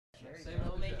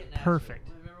perfect.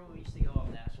 Remember when we used to go off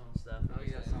natural and stuff? Oh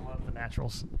yes, I love the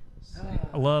naturals.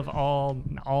 I love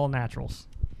all naturals.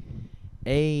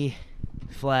 A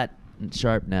flat and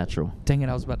sharp natural. Dang it,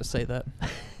 I was about to say that.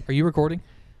 Are you recording?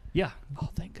 Yeah. Oh,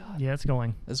 thank God. Yeah, it's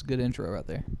going. That's a good intro right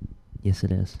there. Yes,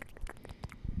 it is.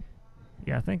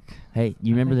 Yeah, I think. Hey,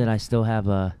 you remember that I still have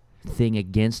a thing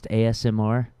against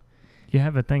ASMR? You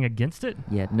have a thing against it?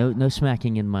 Yeah, no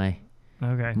smacking in my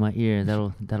Okay. ear.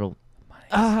 That'll.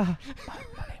 My name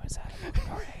is Adam.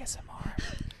 Your ASMR.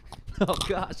 Oh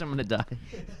gosh, I'm gonna die.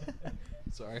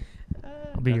 Sorry.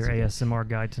 I'll be your ASMR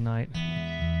guide tonight.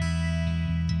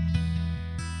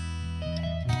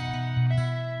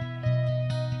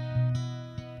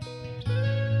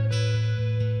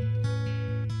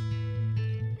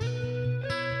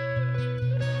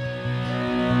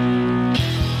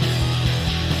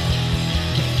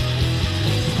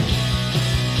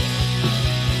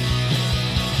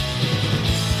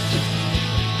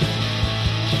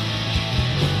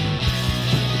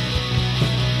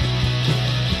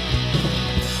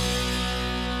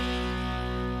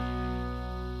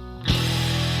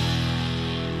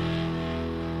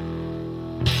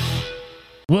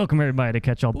 Welcome everybody to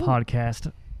Catch All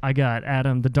Podcast. I got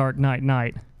Adam, the Dark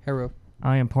Knight. Hero.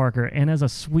 I am Parker, and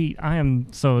I am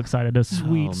so excited. A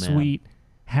sweet,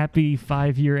 happy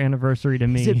 5-year anniversary to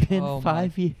me. Has it been Oh,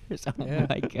 5 years? Oh Yeah.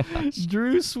 my gosh.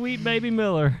 Drew Sweet Baby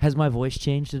Miller. Has my voice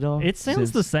changed at all? It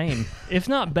sounds the same, if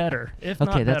not better.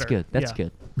 Okay, that's good. That's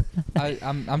good.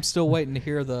 I'm still waiting to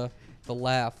hear the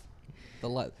laugh. The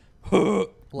laugh.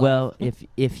 Well,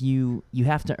 if you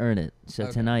have to earn it. So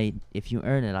Okay. tonight, if you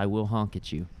earn it, I will honk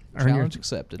at you. Challenge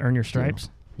accepted. Earn your stripes.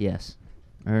 Yes.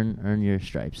 Earn your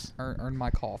stripes. Earn my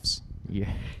coughs. Yeah.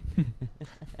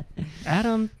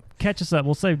 Adam, catch us up.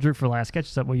 We'll save Drew for last. Catch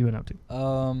us up. What you been up to?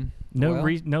 Well,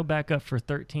 No backup for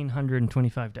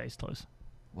 1,325 days close.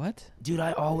 What? Dude,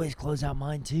 I always close out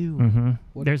mine too. Mm-hmm.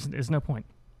 What- There's no point.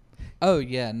 Oh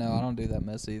yeah, no, I don't do that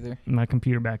mess either. My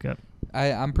computer backup.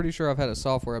 I'm pretty sure I've had a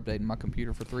software update in my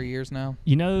computer for 3 years now.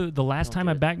 You know, the last Don't time do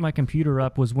I it. backed my computer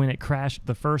up was when it crashed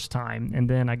the first time, and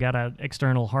then I got an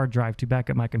external hard drive to back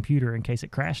up my computer in case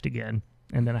it crashed again,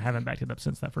 and then I haven't backed it up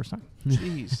since that first time.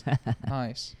 Jeez.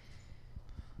 Nice.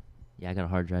 Yeah, I got a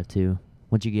hard drive too.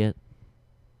 What'd you get?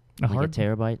 A Like hard a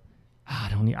terabyte? I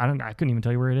couldn't even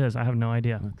tell you where it is. I have no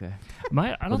idea. Okay.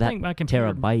 I don't think my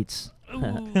computer. Terabytes.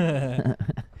 Ooh.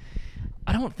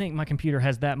 I don't think my computer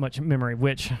has that much memory,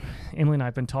 which Emily and I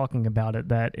have been talking about it,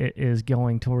 that it is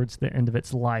going towards the end of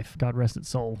its life. God rest its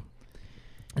soul.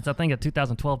 It's, I think, a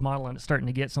 2012 model, and it's starting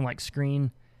to get some, like,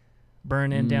 screen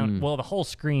burn in down. Well, the whole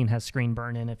screen has screen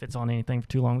burn in. If it's on anything for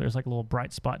too long, there's, like, a little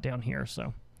bright spot down here,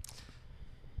 so.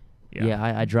 Yeah,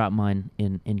 I dropped mine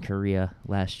in Korea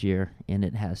last year, and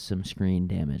it has some screen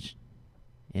damage.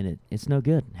 And it's no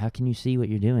good. How can you see what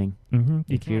you're doing? Mm-hmm.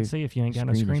 You If your can't see if you ain't got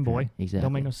no screen is screen, boy. cracked. Exactly.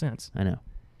 Don't make no sense. I know.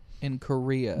 In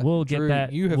Korea. We'll get Drew,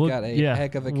 that. You have we'll, got a yeah,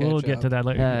 heck of a catch We'll get to that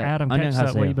later. Adam, I know catch how us to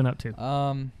up. What say you it. been up to?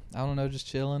 I don't know, just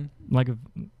chilling. Like a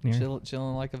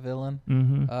Chilling like a villain.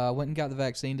 Mm-hmm. Went and got the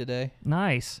vaccine today.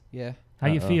 Nice. Yeah. How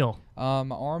you Uh-oh. feel?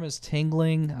 My arm is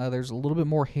tingling. There's a little bit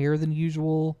more hair than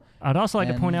usual. I'd also like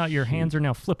to point And- out your hands are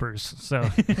now flippers. So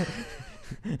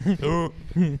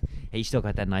Hey, you still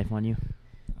got that knife on you?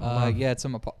 Yeah, it's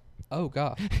in my Oh,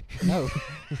 gosh. No.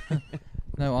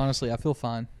 No, honestly, I feel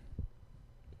fine.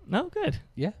 no, good.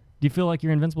 Yeah. Do you feel like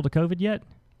you're invincible to COVID yet?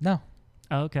 No.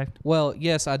 Oh, okay. Well,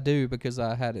 yes, I do because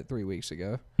I had it 3 weeks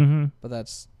ago, Mm-hmm. but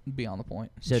that's beyond the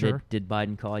point. So Sure. did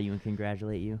Biden call you and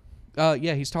congratulate you?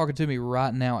 Yeah, he's talking to me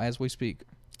right now as we speak.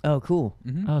 Oh, cool.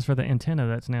 Mm-hmm. Oh, it's for the antenna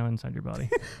that's now inside your body.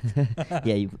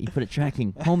 Yeah, you put a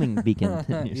tracking homing beacon.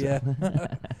 in yourself.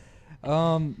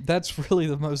 Yeah. That's really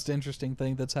the most interesting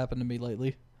thing that's happened to me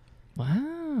lately.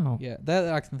 Wow. Yeah,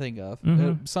 that I can think of.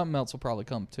 Mhm. Something else will probably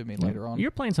come to me later on.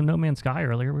 You're playing some No Man's Sky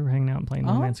earlier. We were hanging out and playing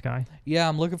No Uh-huh. Man's Sky. Yeah,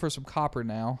 I'm looking for some copper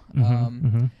now.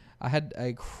 Mm-hmm. I had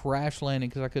a crash landing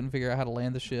because I couldn't figure out how to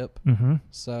land the ship. Mm-hmm.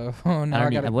 So I now I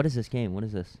don't got even, what is this game? What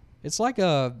is this? It's like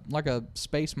a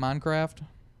space Minecraft,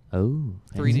 Oh.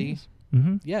 3D.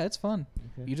 Mm-hmm. Yeah, it's fun.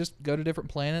 Okay. You just go to different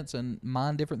planets and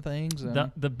mine different things.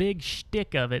 And The big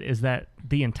shtick of it is that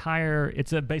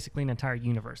it's basically an entire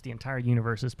universe. The entire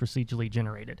universe is procedurally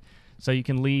generated. So you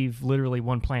can leave literally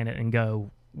one planet and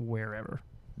go wherever.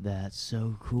 That's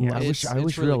so cool. Yeah. I wish It's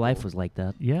real really life cool. was like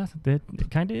that. Yeah, it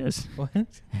kind of is. what?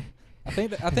 I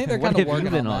think they're What kind of have you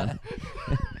working been on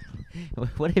that.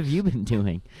 What have you been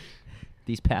doing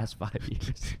these past 5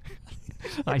 years?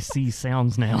 I see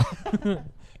sounds now.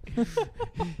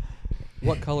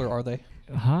 What color are they?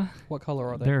 Huh? What color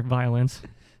are they? They're violins.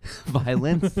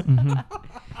 Violence? Mhm.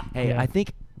 Hey, Yeah. I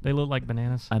think They look like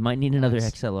bananas. I might need another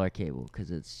Nice. XLR cable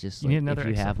because it's just You like need another if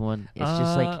you XL have one, it's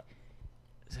just like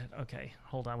Is it, okay,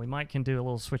 hold on. We might can do a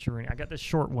little switcheroo. I got this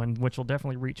short one, which will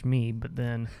definitely reach me, but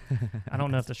then I don't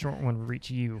know if the short one will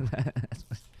reach you.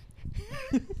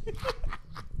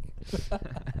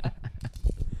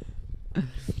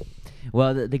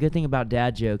 Well, the good thing about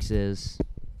dad jokes is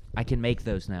I can make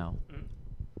those now.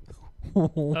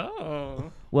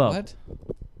 Oh. Well, What?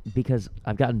 because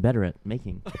I've gotten better at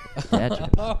making dad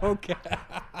jokes. Okay.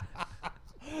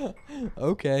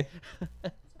 Okay.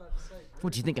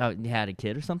 What, do you think I had a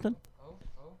kid or something?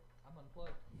 I'm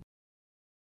unplugged.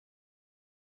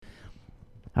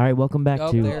 All right, welcome back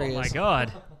Oh, to there Oh he my is.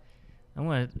 God. I'm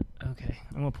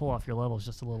gonna pull off your levels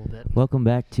just a little bit. welcome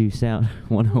back to Sound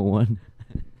 101.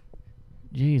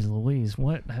 Jeez Louise,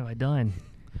 what have I done?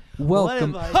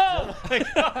 Welcome. Oh my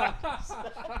God.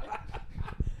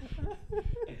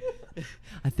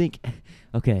 I think.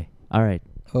 Okay. All right.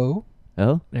 Oh,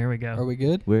 Oh, There we go. are we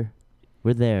good? we're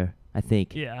there. I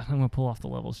think. Yeah, I'm gonna pull off the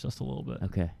levels just a little bit.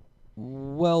 Okay.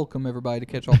 Welcome everybody to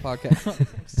Catch All Podcast.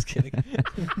 Just kidding.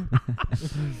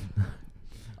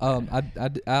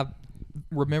 I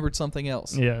remembered something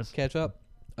else. Yes. Catch up.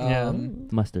 Yeah.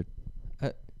 Mustard,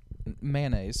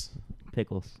 Mayonnaise,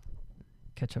 pickles.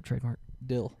 Ketchup trademark.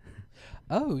 dill.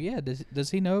 Oh yeah,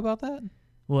 does he know about that?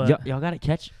 What? Y'all got it.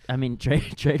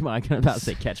 Trademark. I'm about to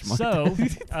say catch mark.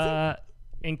 So,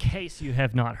 in case you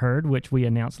have not heard, which we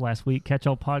announced last week, Catch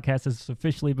All Podcast has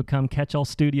officially become Catch All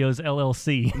Studios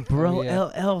LLC. Bro, Oh, yeah.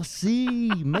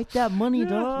 LLC, make that money,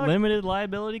 dog. Limited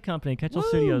liability company. Catch All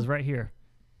Studios right here.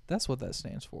 That's what that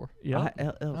stands for.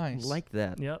 Yep. Nice. Like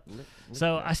that. Yep. Lick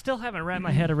So that. I still haven't wrapped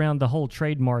my head around the whole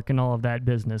trademark and all of that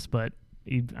business, but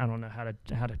I don't know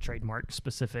how to trademark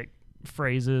specific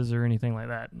phrases or anything like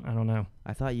that. I don't know.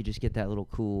 I thought you just get that little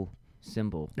cool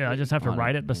symbol. Yeah, I just have to on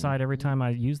write it and- beside every time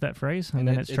I use that phrase, and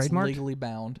then it's trademarked. legally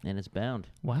bound. and it's bound.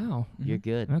 Wow. You're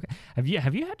good. Okay. Have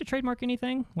you had to trademark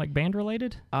anything like band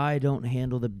related? I don't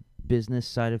handle the business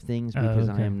side of things Oh, because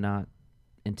I okay. am not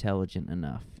intelligent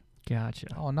enough. Gotcha.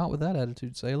 Oh, not with that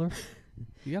attitude, sailor.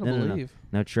 You gotta No, no, no. believe.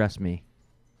 No, trust me.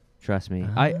 Trust me.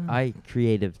 Ah. I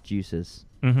creative juices,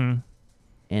 Mm-hmm.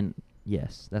 and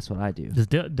yes, that's what I do. Does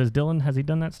Dylan, has he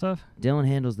done that stuff? Dylan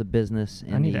handles the business,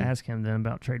 and I need the- to ask him then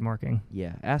about trademarking.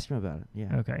 Yeah, ask him about it.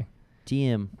 Yeah, Okay,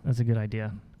 TM, that's a good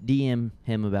idea. DM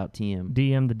him about TM.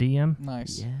 DM the DM.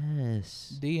 Nice.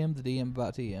 Yes, DM the DM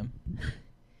about TM.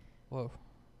 Whoa.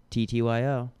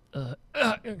 TTYO.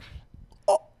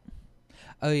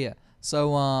 Oh yeah.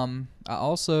 So I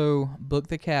also booked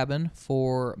the cabin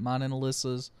for mine and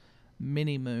Alyssa's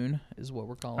mini moon is what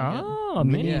we're calling it. Oh,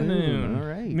 mini Yeah. moon. All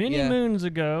right. Many Yeah. moons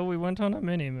ago, we went on a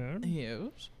mini moon.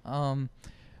 Yes.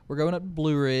 We're going up to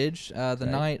Blue Ridge the Okay.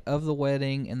 night of the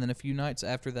wedding, and then a few nights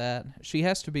after that. She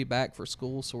has to be back for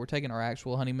school, so we're taking our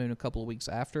actual honeymoon a couple of weeks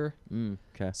after.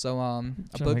 Okay. So I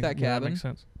So booked makes- that yeah, cabin. makes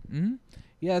sense. Hmm.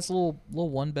 Yeah, it's a little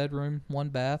 1 bedroom, 1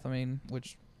 bath. I mean,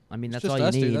 which I mean, it's that's just all you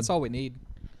us need. two. That's all we need.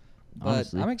 But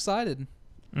Honestly. I'm excited.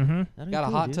 Mm-hmm. That'd be Got a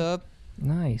cool, hot dude. tub.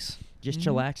 Nice. Just Mhm.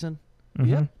 chillaxing. Mm-hmm.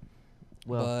 Yeah.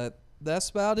 Well, But that's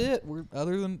about it. We're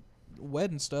other than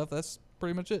wedding stuff. That's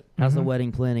pretty much it. how's the Mhm.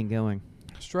 wedding planning going?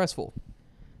 Stressful.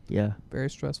 Yeah. Very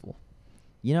stressful.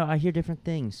 You know, I hear different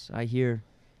things. I hear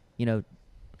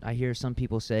some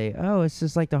people say, "Oh, it's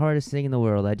just like the hardest thing in the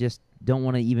world. I just don't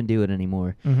want to even do it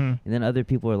anymore." Mm-hmm. And then other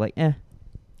people are like, "Eh."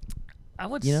 I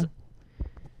would. You s- know?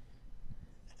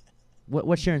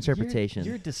 What's your interpretation,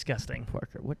 You're disgusting.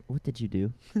 Parker? What did you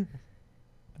do? I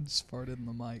just farted in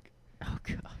the mic. Oh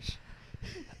gosh.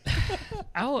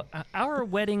 Our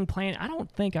wedding plan. I don't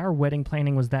think our wedding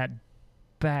planning was that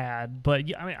bad, but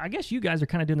I mean, I guess you guys are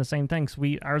kind of doing the same thing. So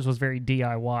ours was very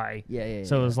DIY. Yeah.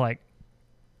 So it was like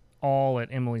all at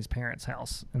Emily's parents'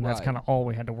 house, and that's Right. kind of all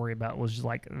we had to worry about was just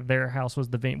like their house was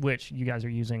the which you guys are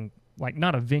using like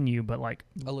not a venue, but like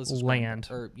Alyssa's land.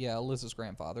 Alyssa's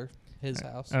grandfather, his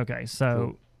house. Okay, so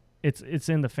Cool. it's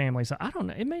in the family. So I don't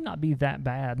know. It may not be that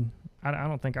bad. I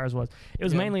don't think ours was. It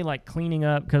was Yeah. mainly like cleaning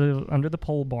up because it was under the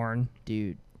pole barn.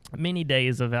 Dude. Many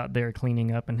days of out there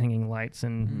cleaning up and hanging lights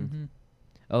and Mm-hmm.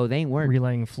 Oh, they weren't.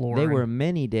 relaying floor. They and- were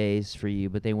many days for you,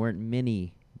 but they weren't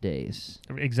many days.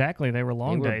 exactly. They were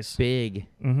long they were days. Big.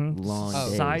 Mm-hmm. long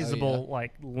days. Sizable, Oh,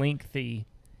 like lengthy,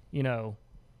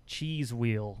 cheese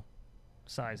wheel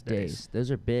size days. Those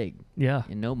are big Yeah,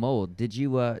 and no mold. Did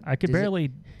you? I could does it-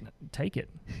 barely take it.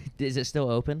 Is it still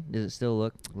open? Does it still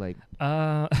look like?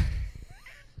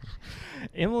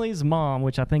 Emily's mom,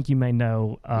 which I think you may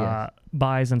know, Yes.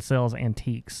 buys and sells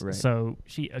antiques. Right. So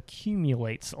she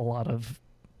accumulates a lot of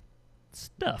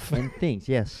stuff. And things,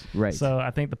 yes, right. So I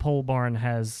think the pole barn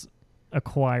has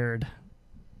acquired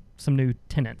some new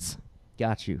tenants.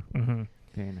 Got you. Mm-hmm.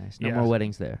 Very nice. No Yeah. more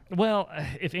weddings there. Well,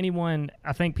 if anyone,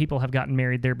 I think people have gotten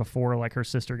married there before. Like her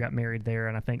sister got married there,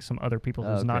 and I think some other people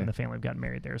who's not Okay. in the family have gotten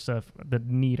married there. So if the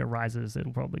need arises,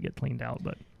 it'll probably get cleaned out.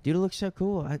 But Dude, it looks so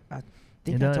cool. I think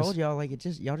It I does. told y'all, like,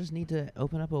 y'all just need to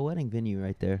open up a wedding venue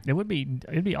right there.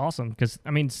 it'd be awesome because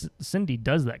I mean Cindy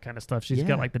does that kind of stuff. She's Yeah.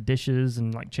 got like the dishes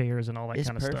and like chairs and all that It's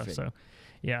kind of perfect. stuff. So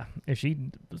yeah, if she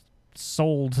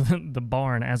sold the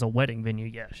barn as a wedding venue,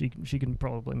 yeah, she can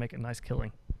probably make a nice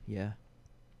killing. Yeah.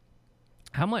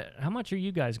 How much are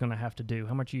you guys going to have to do?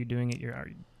 How much are you doing it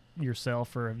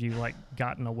yourself, or have you like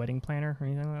gotten a wedding planner or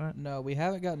anything like that? No, we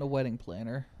haven't gotten a wedding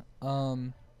planner.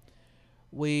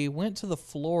 We went to the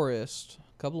florist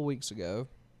a couple of weeks ago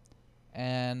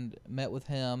and met with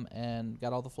him and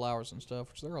got all the flowers and stuff,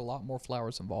 which there are a lot more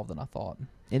flowers involved than I thought.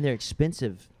 And they're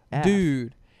expensive. AF.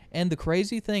 Dude. And the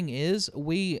crazy thing is,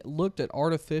 we looked at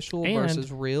artificial And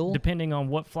versus real. Depending on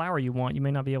what flower you want, you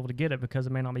may not be able to get it because it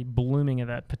may not be blooming at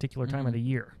that particular time of Mhm. the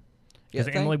year. Yeah,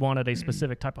 Because Emily wanted a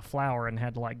specific type of flower and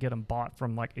had to like get them bought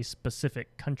from like a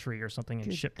specific country or something and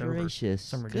Good shipped gracious.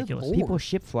 Some Good ridiculous. lord. People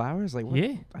ship flowers? Like, what?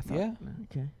 Yeah. I thought, Yeah.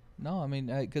 Okay. No, I mean,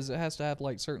 because it has to have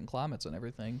like certain climates and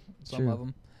everything. Some True. of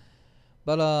them.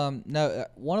 But no,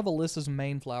 one of Alyssa's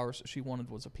main flowers she wanted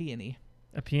was a peony.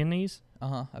 A peonies,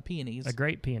 A peonies. a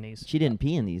great peonies. She didn't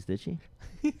pee in these, did she?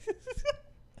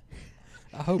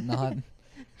 I hope not.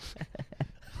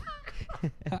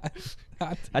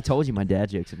 I told you my dad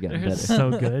jokes have gotten They're better.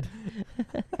 so good.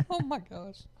 Oh my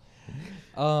gosh.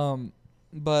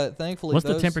 But thankfully, What's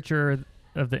the those- temperature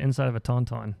of the inside of a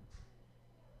tauntaun?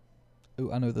 Ooh,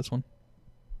 I know this one.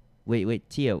 Wait,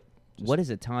 Tio. Just- What is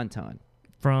a tauntaun?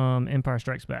 From Empire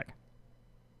Strikes Back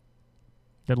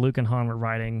that Luke and Han were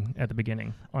riding at the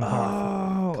beginning on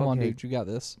Hoth. Oh, Come on, okay. dude, you got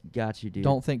this. Got you, dude.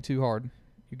 Don't think too hard.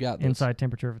 You got this. Inside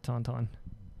temperature of a tauntaun.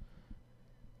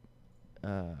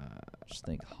 Just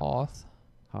think Hoth.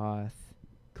 Hoth.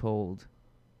 Cold.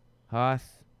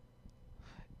 Hoth.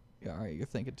 Yeah, all right, you're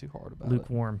thinking too hard about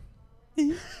Lukewarm.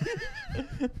 it.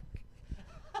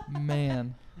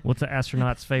 Man. What's an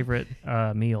astronaut's favorite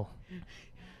meal?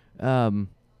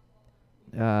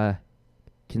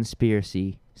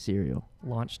 Conspiracy cereal.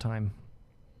 Launch time.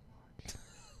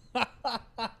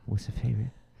 What's the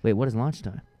favorite? Wait, what is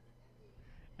lunchtime?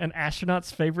 An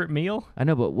astronaut's favorite meal? I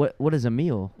know, but what is a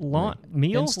meal?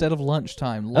 Meal? Instead of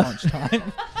lunchtime, lunchtime.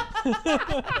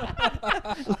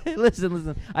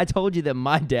 Listen. I told you that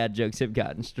my dad jokes have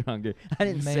gotten stronger. I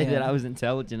didn't say that Man. I was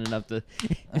intelligent enough to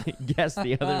guess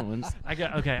the other ones. I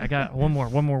got one more.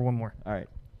 All right.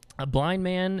 A blind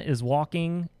man is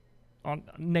walking on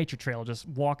a nature trail, just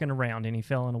walking around, and he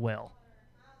fell in a well.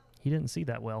 He didn't see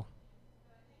that well.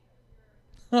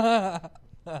 Well,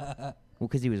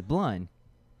 because he was blind.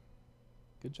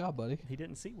 Good job, buddy. He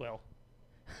didn't see well.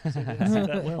 So he didn't see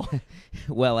that well.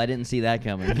 Well, I didn't see that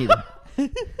coming either.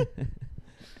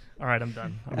 All right, I'm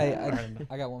done. Hey, All right, I'm done.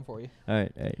 I got one for you. All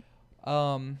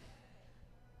right.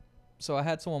 So I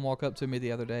had someone walk up to me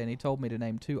the other day, and he told me to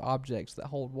name 2 objects that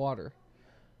hold water.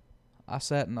 I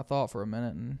sat and I thought for a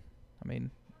minute, and I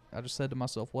mean, I just said to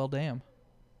myself, "Well, damn."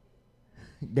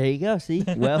 There you go. See?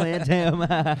 Well, and damn.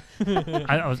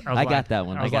 I got that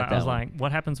one. I got that I was one. like,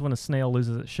 what happens when a snail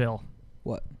loses its shell?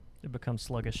 What? It becomes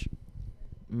sluggish.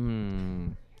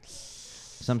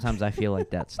 Sometimes I feel like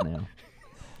that snail,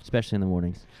 especially in the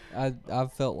mornings.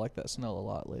 I've felt like that smell a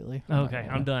lot lately. not Okay, gonna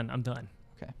I'm lie. done. I'm done.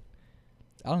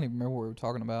 I don't even remember what we were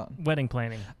talking about. Wedding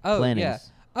planning. Oh Plannings. yeah.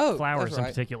 Oh, Flowers that's in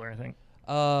right. particular, I think.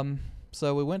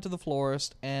 So we went to the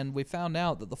florist, and we found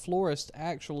out that the florist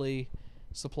actually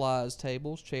supplies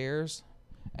tables, chairs,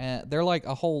 and they're like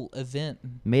a whole event.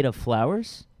 Made of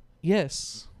flowers?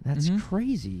 Yes. That's Mhm.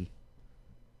 crazy.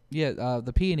 Yeah,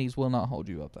 the peonies will not hold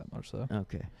you up that much, though.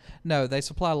 Okay. No, they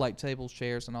supply like tables,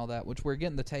 chairs, and all that, which we're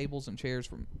getting the tables and chairs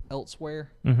from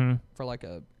elsewhere Mm-hmm. for like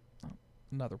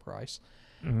another price.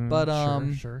 But,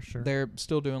 sure. They're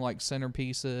still doing like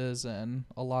centerpieces and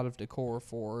a lot of decor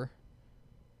for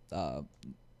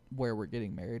where we're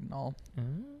getting married and all.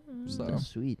 So That's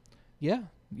sweet. yeah.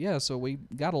 So we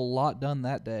got a lot done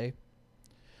that day,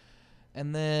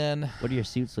 and then What do your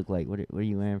suits look like? What are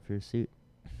you wearing for a suit?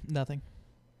 nothing.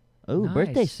 Oh,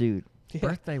 birthday Nice. suit. Yeah.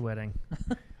 Birthday wedding.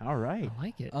 All right. I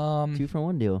like it. 2 for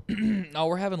 1 deal. Oh,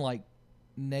 we're having like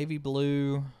navy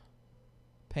blue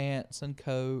pants and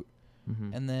coat,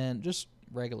 Mhm. and then just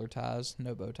regular ties,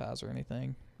 no bow ties or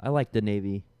anything. I like the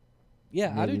navy.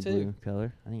 Yeah, I do navy too. blue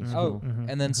color. I think it's Oh, cool. Mhm,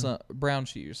 and then mhm. some brown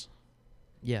shoes.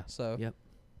 Yeah. So Yep.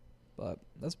 but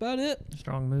that's about it.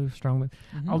 Strong move. Mhm. I'll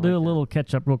I do a like that. little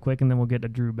catch up real quick, and then we'll get to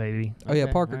Drew, baby. Oh yeah,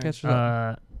 Okay, Parker, alright. catch it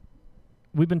up.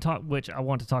 we've been which I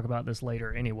want to talk about this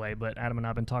later anyway, but Adam and I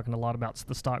have been talking a lot about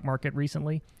the stock market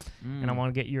recently, and I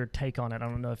want to get your take on it. I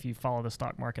don't know if you follow the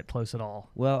stock market close at all.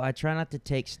 Well, I try not to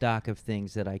take stock of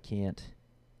things that I can't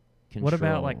control. What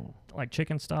about like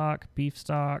chicken stock, beef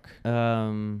stock?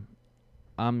 I'm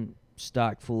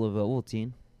stock full of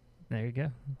Ovaltine. There you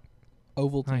go.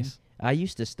 Ovaltine. Nice. I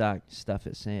used to stock stuff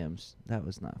at Sam's. That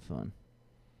was not fun.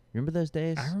 Remember those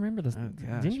days? I remember this. Oh,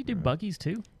 gosh, Didn't you do bro. buggies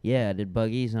too? Yeah, I did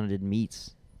buggies and I did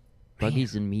meats.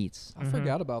 Buggies and meats. I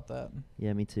forgot about that.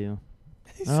 Yeah, me too.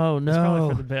 Oh, It's probably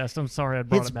for no. the best. I'm sorry I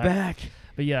brought It's it back. back.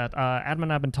 But yeah, Adam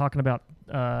and I have been talking about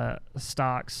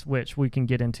stocks, which we can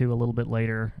get into a little bit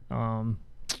later.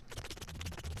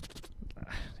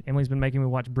 Emily's been making me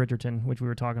watch Bridgerton, which we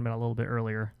were talking about a little bit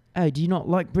earlier. Oh, do you not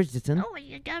like Bridgerton? Oh,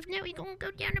 you guys know we're gonna go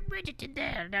down to Bridgerton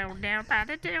down by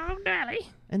the old alley.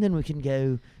 And then we can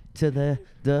go to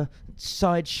the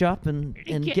side shop and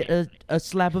get a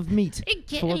slab of meat. And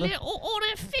get for a the- little order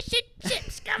of fish and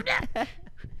chips, Governor.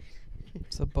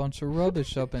 It's a bunch of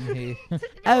rubbish up in here.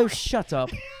 Oh, shut up.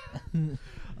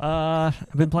 I've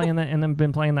been playing that, and then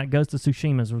been playing that Ghost of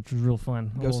Tsushima's, which was real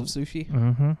fun. Ghost of Sushi.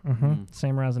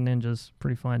 Samurais and Ninjas,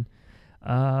 pretty fun.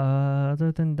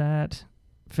 Other than that,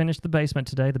 finished the basement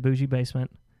today, the bougie basement.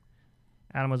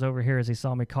 Adam was over here as he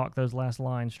saw me caulk those last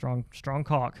lines. Strong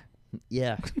caulk.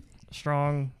 Yeah,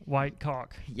 Strong white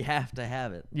caulk. you have to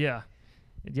have it. Yeah.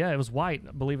 Yeah, it was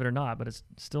white, believe it or not, but it's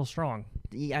still strong.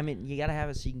 I mean, you got to have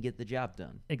it so you can get the job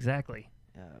done. Exactly.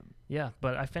 Yeah,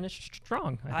 but I finished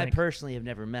strong, I I think. personally have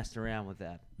never messed around with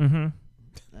that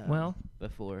Well,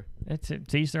 before. it's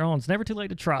to each their own. It's never too late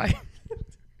to try.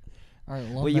 All right.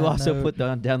 Well, you also put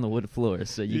down the wood floor,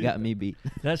 so you got me beat.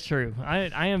 That's true.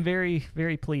 I am very,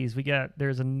 very pleased.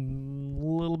 There's a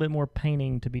little bit more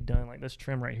painting to be done. Like this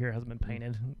trim right here hasn't been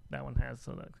painted. That one has,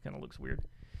 so that kind of looks weird.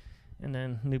 And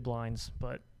then new blinds,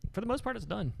 but for the most part, it's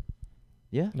done.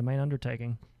 Yeah, The main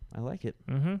undertaking. I like it.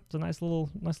 It's a nice little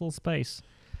space.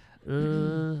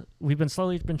 We've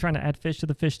been trying to add fish to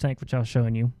the fish tank, which I was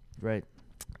showing you. Right.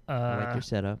 I like your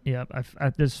setup. Yeah,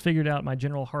 I've just figured out my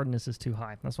general hardness is too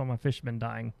high. That's why my fish have been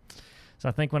dying. So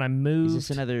I think when I moved, Is this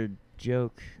another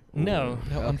joke? No.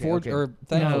 No, Okay. or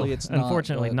thankfully No, it's not.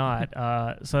 unfortunately but-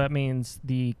 not. So that means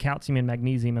the calcium and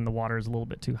magnesium in the water is a little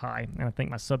bit too high, and I think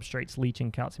my substrate's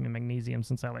leaching calcium and magnesium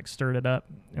since I stirred it up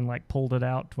and pulled it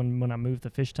out when I moved the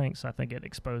fish tank. So I think it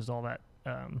exposed all that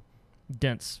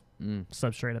dense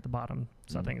substrate at the bottom.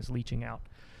 So I think it's leaching out.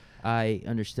 I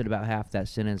understood about half that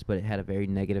sentence, but it had a very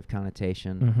negative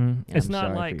connotation. and It's I'm not sorry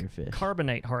for like your fish.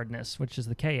 carbonate hardness, which is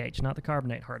the KH, not the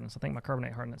carbonate hardness. I think my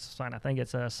carbonate hardness is fine. I think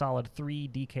it's a solid 3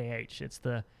 DKH. It's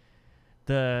the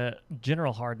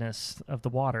general hardness of the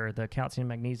water, the calcium,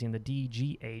 magnesium, the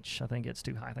DGH. I think it's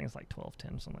too high. I think it's like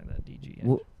 1210, something like that.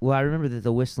 DGH. Well, I remember that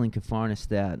the whistling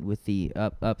Cafarnistat with the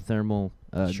up thermal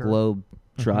Sure. globe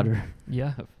trotter.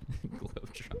 Yeah.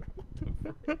 Globe trotter.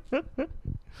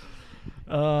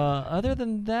 Other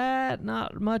than that,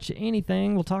 not much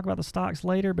anything. We'll talk about the stocks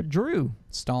later. But Drew,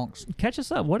 Stonks. catch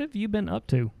us up. What have you been up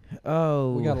to?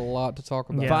 Oh, We got a lot to talk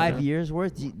about. Yeah. 5 years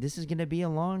worth. This is going to be a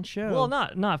long show. Well,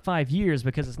 not 5 years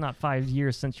because it's not 5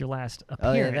 years since your last appearance.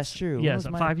 Oh, yeah, that's true. When Yes, was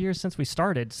my- 5 years since we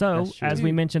started. So, That's true. as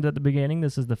we mentioned at the beginning,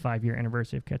 this is the 5-year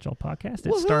anniversary of Catch All Podcast.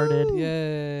 It started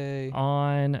Yay.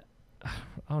 on,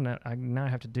 oh no, I now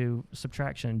have to do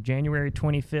subtraction. January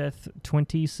 25th,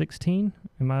 2016.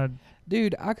 Am I?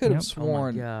 Dude, I could have Yep. Oh my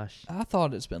sworn. gosh. I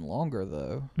thought it's been longer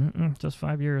though. Just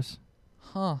 5 years.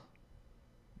 Huh.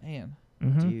 Man.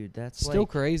 Mm-hmm. Dude, that's Still like,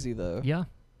 crazy though. Yeah,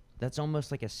 that's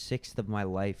almost like a sixth of my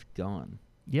life gone.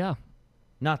 yeah.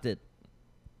 Not that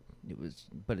it was,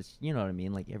 but it's, you know what I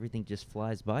mean? Like everything just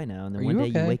flies by now, and then Are one you day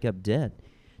you okay? wake up dead.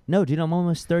 No, dude, I'm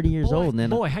almost 30 years boy, old, and then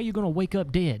boy, how you gonna wake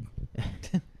up dead?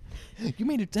 You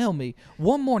mean to tell me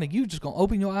one morning you just gonna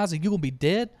open your eyes and you gonna be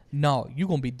dead? No, you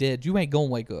gonna be dead. You ain't gonna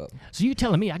wake up. So you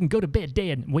telling me I can go to bed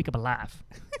dead and wake up alive?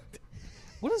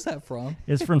 What is that from?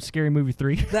 It's from Scary Movie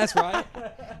 3. That's right.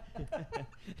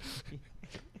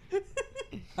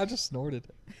 I just snorted.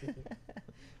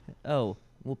 oh,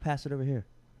 we'll pass it over here.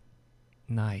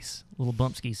 Nice little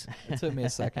bumpskis. It took me a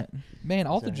second. Man,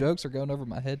 all the Sorry. jokes are going over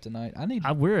my head tonight. I need,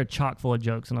 We're a chock full of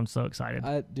jokes, and I'm so excited.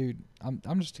 dude.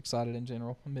 I'm just excited in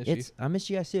general. I miss I miss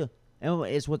you guys too. And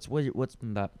it's what's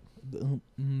about. you.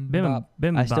 Bim,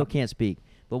 bim, I still bop. can't speak.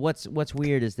 But what's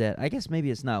weird is that I guess maybe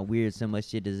it's not weird so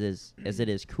much as it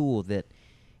is cool that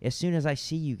as soon as I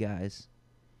see you guys,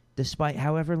 despite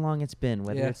however long it's been,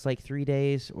 whether Yeah. it's like 3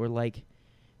 days or like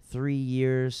 3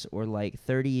 years or like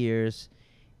 30 years,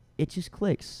 it just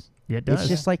clicks. Yeah, it does.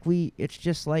 It's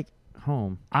just like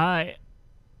home. I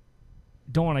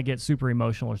don't want to get super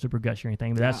emotional or super gushy or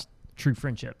anything, but that's true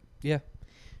friendship. Yeah.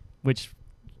 which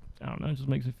I don't know, it just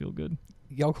makes me feel good.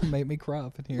 Y'all gonna make me cry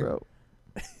up in here. Bro.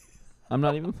 I'm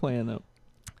not even playing though.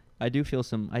 I do feel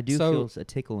a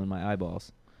tickle in my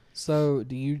eyeballs. So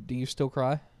do you still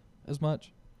cry as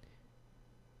much?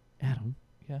 Adam,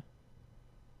 Yeah.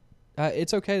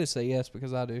 It's okay to say yes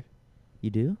because I do. you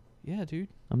do? Yeah, dude.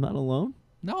 I'm not alone?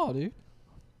 No, dude.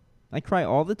 I cry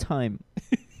all the time.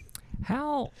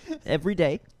 How? Every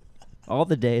day. All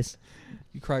the days.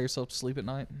 You cry yourself to sleep at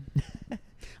night?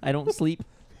 I don't sleep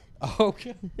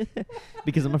Okay.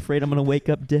 because I'm afraid I'm going to wake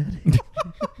up dead.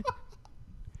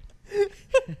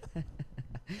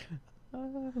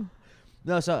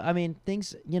 No, so, I mean,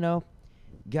 things,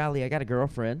 golly, I got a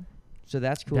girlfriend, so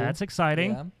that's cool. That's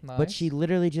exciting. Yeah, nice. But she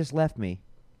literally just left me.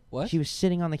 What? She was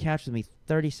sitting on the couch with me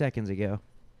 30 seconds ago.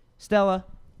 Stella.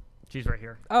 She's right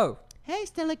here. Oh. Hey,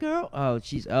 Stella girl.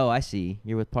 Oh, I see.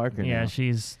 You're with Parker Yeah, now.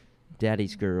 she's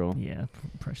Daddy's girl. yeah,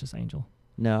 precious angel.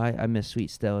 No, I miss sweet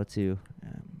Stella too.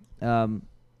 No,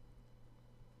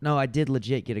 I did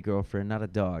legit get a girlfriend, not a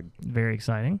dog. Very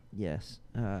exciting. Yes.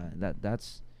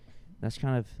 That's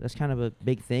kind of a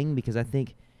big thing because I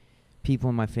think people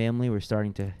in my family were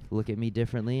starting to look at me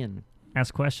differently and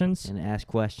Ask questions. ask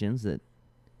questions and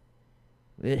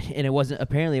it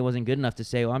wasn't good enough to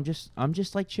say, well, I'm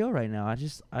just like chill right now. I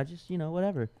just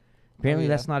whatever. Apparently yeah.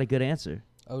 that's not a good answer,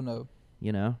 Oh no.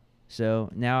 So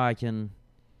now I can,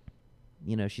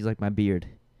 she's like my beard.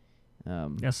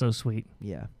 That's so sweet.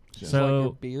 Yeah. Just So- like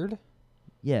your beard?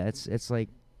 Yeah, it's like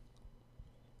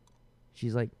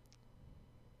she's like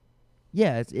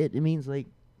yeah, it means like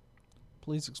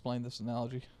Please explain this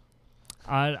analogy.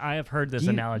 I have heard this Do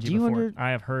you- analogy do you before. I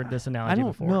have heard this analogy I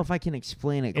don't before. know if I can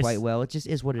explain it It's- quite well. It just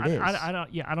is what it is. I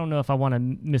don't know if I want to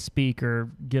misspeak or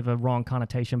give a wrong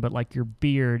connotation, but like your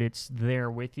beard, it's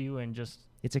there with you and just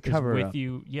It's a is cover with up.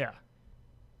 you. Yeah.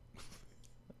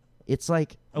 It's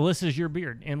like Alyssa's your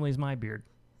beard. Emily's my beard.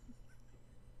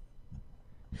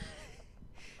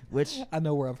 which I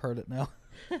know where I've heard it now.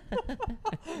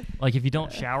 Like if you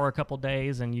don't shower a couple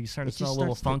days and you start to It just smell a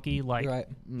little starts to- funky, like You're right.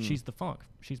 she's the funk.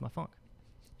 She's my funk.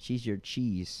 she's your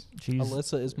cheese. She's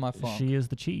Alyssa is my funk. She is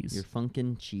the cheese. Your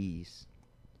funkin' cheese.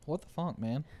 What the funk,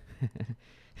 man?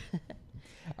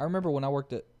 I remember when I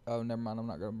worked at. Oh, never mind. I'm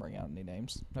not going to bring out any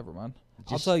names. Never mind.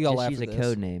 I'll tell y'all just after use a this.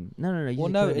 code name. No. Use Well, a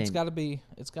no, code it's name. got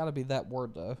to be that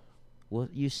word though. Well,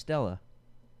 use Stella.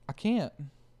 I can't.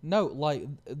 No, like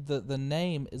the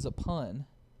name is a pun.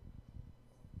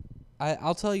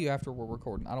 I'll tell you after we're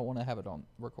recording. I don't want to have it on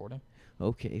recording.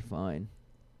 Okay, fine.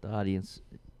 The audience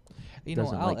You know,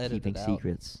 doesn't I'll like edit keeping it out.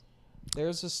 secrets.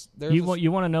 There's this. You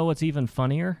want to know what's even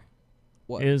funnier?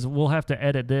 what? Is we'll have to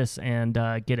edit this and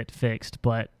get it fixed.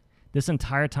 But this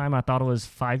entire time I thought it was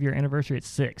 5-year anniversary. It's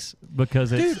 6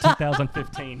 because it's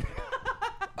 2015.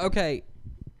 Okay,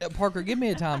 Parker, give me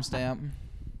a timestamp.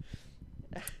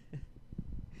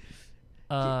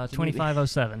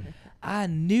 2507. I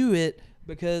knew it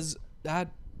because I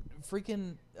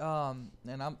freaking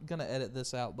and I'm gonna edit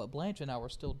this out, but Blanche and I were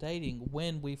still dating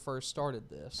when we first started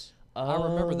this. I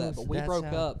remember that, but we that's broke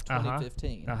how- up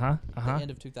 2015. The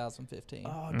end of 2015.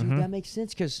 Oh, dude, Mhm. that makes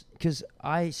sense because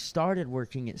I started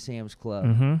working at Sam's Club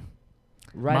Mm-hmm.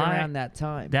 right My- around that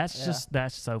time. That's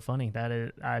so funny. That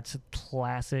is it's a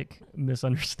classic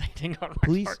misunderstanding on my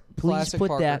please part. Classic put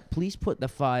Parker. that. Please put the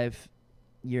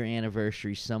 5-year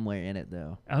anniversary somewhere in it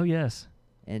though, Oh yes.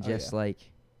 and Oh, just yeah. like,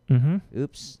 Mm-hmm.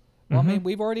 oops. Well, I mean,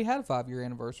 we've already had a 5-year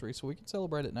anniversary, so we can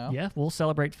celebrate it now. Yeah, we'll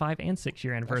celebrate 5 and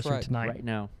 6-year anniversary right. tonight. Right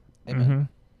now, Amen. Mhm.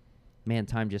 man,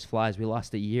 time just flies. We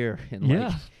lost a year in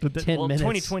Yeah. like 10 well, minutes.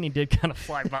 2020 did kind of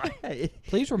fly by.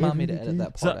 Please remind me to edit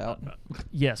that part out.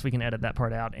 Yes, we can edit that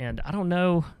part out. And I don't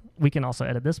know, we can also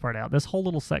edit this part out. This whole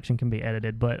little section can be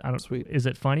edited, but I don't. Sweet. Is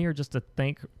it funnier just to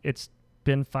think it's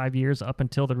been 5 years up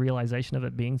until the realization of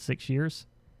it being 6 years?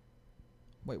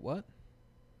 Wait, what?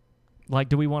 Like,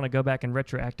 do we want to go back and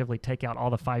retroactively take out all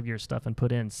the 5-year stuff and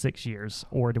put in 6 years,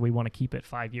 or do we want to keep it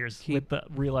 5 years with the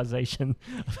realization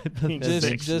of it being That's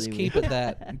six? Just keep it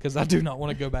that, because I do not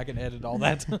want to go back and edit all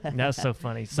that. That's so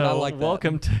funny. I So, like that.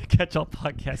 welcome to Catch All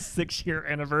Podcast 6-year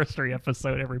anniversary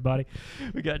episode, everybody.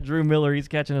 We got Drew Miller. He's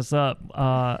catching us up.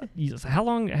 How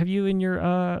long have you and your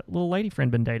little lady friend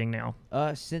been dating now?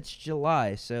 Since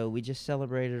July, so we just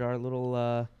celebrated our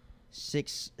little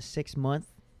 6-month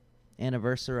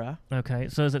anniversary. Okay,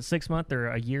 so is it 6 month or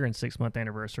a year and 6 month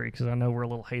anniversary? Because I know we're a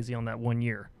little hazy on that 1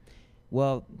 year.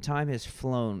 Well, time has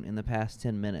flown in the past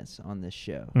 10 minutes on this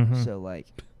show. Mhm. So, like,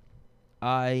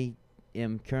 I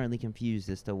am currently confused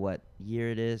as to what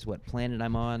year it is, what planet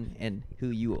I'm on, and who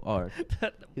you are,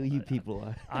 who you people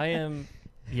are. I am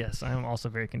Yes, I'm also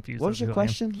very confused. What as was to your who I am.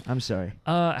 question? I'm sorry.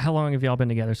 How long have y'all been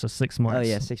together? So 6 months. Oh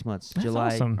yeah, 6 months. That's July.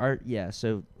 awesome.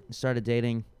 So started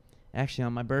dating actually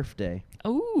on my birthday.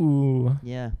 Ooh.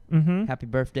 Yeah. Mm-hmm. Happy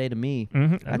birthday to me.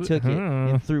 Mm-hmm. I took it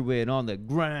and threw it on the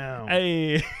ground.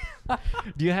 Hey.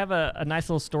 Do you have a nice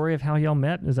little story of how y'all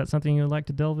met? Is that something you'd like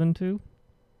to delve into?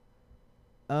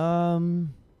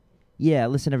 Yeah,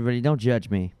 listen everybody, don't judge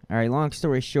me. All right, long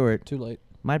story short, Too late.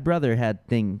 my brother had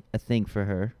a thing for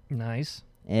her, Nice.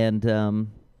 and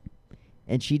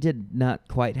she did not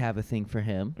quite have a thing for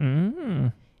him,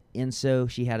 Mm. and so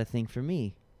she had a thing for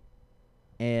me.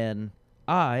 And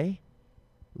I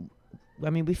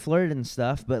mean, we flirted and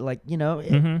stuff, but like,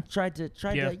 Mhm. tried to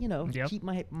Yeah. Yep. keep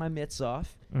my mitts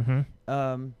off.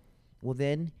 Mm-hmm. Well,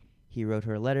 then he wrote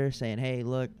her a letter saying, "Hey,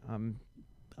 look, I'm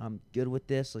good with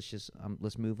this.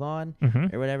 Let's move on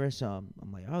Mm-hmm. or whatever." So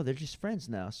I'm like, "Oh, they're just friends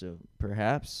now. So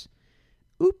perhaps,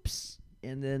 oops."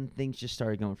 And then things just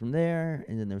started going from there.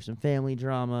 And then there was some family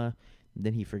drama. And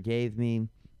then he forgave me,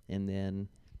 and then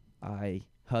I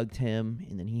hugged him,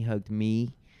 and then he hugged me,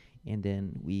 and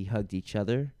then we hugged each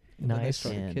other. And then they Nice.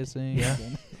 started And- kissing. Yeah.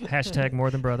 and- Hashtag more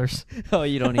than brothers. Oh,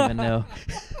 you don't even know.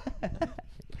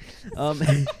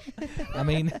 I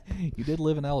mean, you did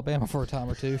live in Alabama for a time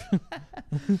or two.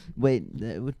 Wait,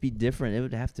 that would be different. It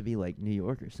would have to be like New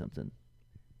York or something,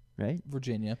 right?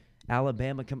 Virginia.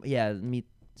 Alabama, meet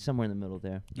somewhere in the middle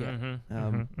there. Yeah.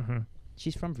 Mm-hmm.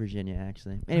 She's from Virginia,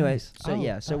 actually. Anyways, Nice. so Oh,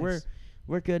 yeah, so nice.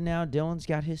 we're good now. Dylan's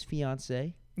got his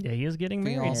fiance, Yeah, he is getting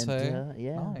married. Fiance. and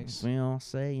yeah, Nice.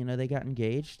 fiance. They got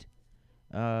engaged,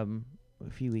 a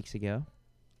few weeks ago,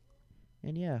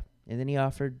 and yeah, and then he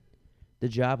offered the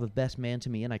job of best man to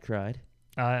me, and I cried.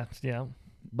 Yeah.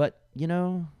 But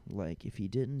like if he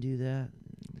didn't do that,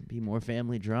 it'd be more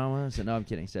family drama. So no, I'm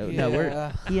kidding. So no,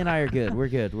 Yeah. he and I are good. We're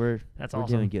good. We're That's we're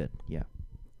awesome. doing good. Yeah.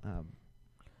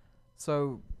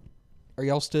 So, are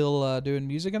y'all still doing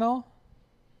music and all?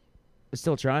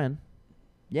 Still trying.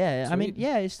 Yeah, I mean, Sweet.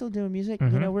 yeah, he's still doing music.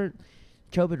 Mhm. We're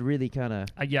COVID really kind of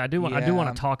Yeah, I do want Yeah.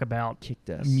 to talk about kicked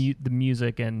us. the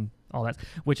music and all that,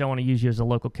 which I want to use you as a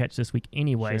local catch this week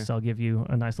anyway. Sure. So I'll give you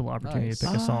a nice little opportunity Nice. to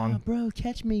pick a song. Bro,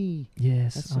 catch me.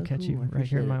 Yes, That's I'll so catch cool. you I right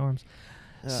here in appreciate my it. arms.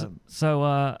 Um,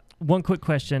 So, one quick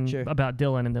question Sure. about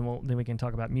Dylan, and then we can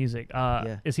talk about music.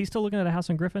 Yeah. Is he still looking at a house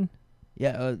in Griffin?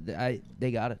 yeah,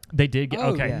 they got it. They did get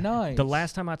Oh, okay. yeah. nice. The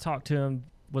last time I talked to him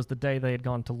was the day they had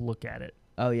gone to look at it.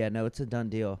 Oh yeah, no, it's a done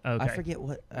deal. Okay.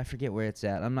 I forget where it's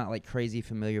at. I'm not like crazy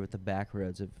familiar with the back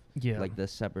roads of Yeah, like the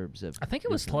suburbs of. I think it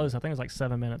was Griffin. close. I think it was like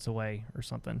 7 minutes away or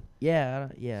something. Yeah,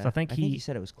 yeah. So I think he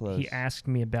said it was close. He asked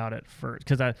me about it first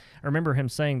because I remember him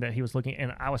saying that he was looking,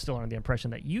 and I was still under the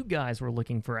impression that you guys were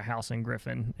looking for a house in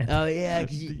Griffin. And Oh yeah,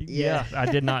 'cause yeah, I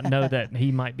did not know that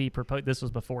he might be proposed. This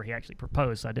was before he actually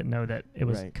proposed, so I didn't know that it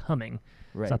was Right. coming.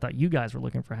 Right. So I thought you guys were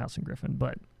looking for a house in Griffin,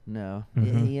 but No,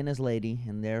 Mhm. he and his lady,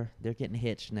 and they're getting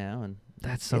hitched now, and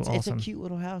that's so it's awesome. a cute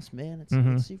little house, man. It's,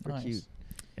 Mhm. it's super Nice. cute.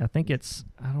 I think it's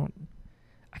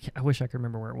I wish I could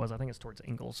remember where it was. I think it's towards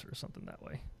Ingalls or something that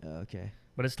way, Okay.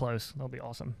 but it's close. That'll be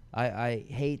awesome. I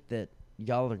hate that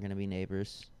y'all are gonna be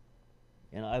neighbors,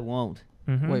 and I won't.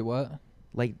 Mhm. Wait, what?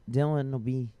 Like Dylan will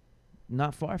be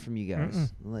not far from you guys.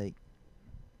 Mm-mm. Like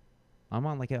I'm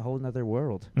on like a whole nother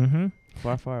world,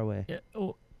 Mm-hmm. far away. Yeah,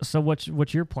 so what's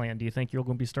your plan? Do you think you're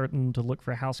going to be starting to look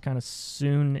for a house kind of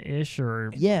soon-ish,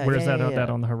 or Yeah, where's yeah, that yeah, that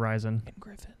yeah. on the horizon? In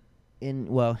Griffin.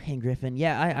 In Griffin,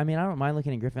 yeah. I mean, I don't mind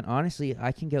looking in Griffin. Honestly,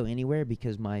 I can go anywhere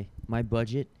because my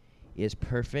budget is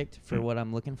perfect for Mm. what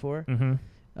I'm looking for. Mm-hmm.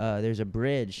 There's a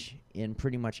bridge in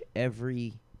pretty much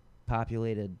every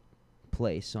populated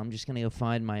place, so I'm just gonna go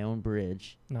find my own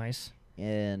bridge Nice.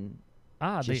 and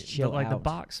The just chill like the out.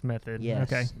 box method.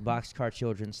 yes, Okay. boxcar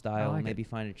children style. like it. Maybe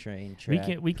find a train. We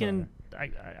track, can. car.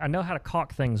 I know how to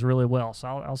caulk things really well, so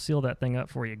I'll seal that thing up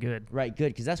for you good. Right, good,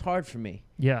 because that's hard for me.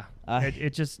 Yeah. I- You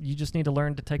just need to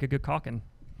learn to take a good caulking.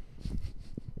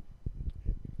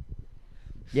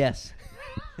 Yes.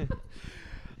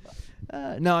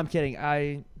 No, I'm kidding.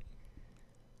 I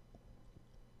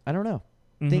don't know.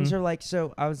 Things Mhm. are like,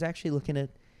 so I was actually looking at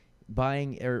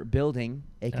buying or building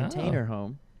a Oh. container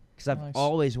home because I've Nice.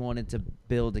 always wanted to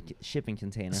build a shipping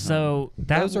container home. So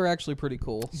that Those are actually pretty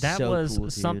cool. that so was cool,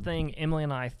 dude. something Emily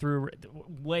and I threw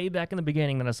way back in the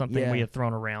beginning. That is something we Yeah. had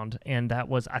thrown around, and that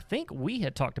was I think we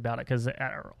had talked about it because at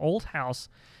our old house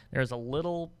there's a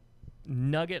little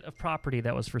nugget of property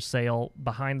that was for sale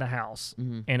behind the house,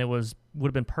 Mhm. and it would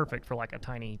have been perfect for like a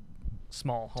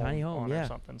small home, Tiny home, on yeah. or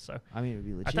something. So I mean, it would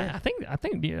be I, legit. I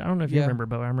think yeah, I don't know if you Yeah. remember,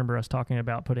 but I remember us talking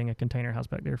about putting a container house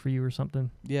back there for you or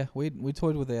something. Yeah, we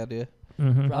toyed with the idea.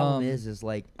 Mm-hmm. Problem Um, is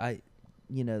like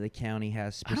the county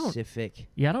has I don't- specific.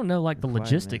 Yeah, I don't know like the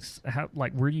requirements. logistics. How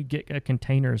like where do you get a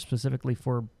container specifically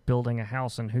for building a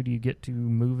house, and who do you get to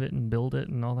move it and build it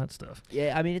and all that stuff?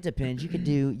 Yeah, I mean it depends. You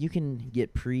can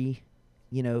get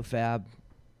fab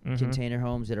Mhm. container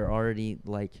homes that are already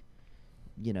like,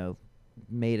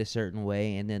 made a certain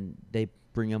way, and then they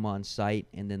bring them on site,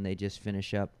 and then they just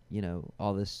finish up,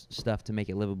 all this stuff to make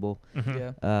it livable.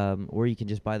 Mhm. Yeah. Or you can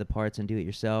just buy the parts and do it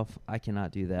yourself. I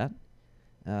cannot do that.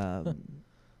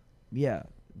 Yeah,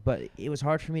 but it was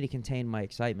hard for me to contain my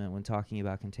excitement when talking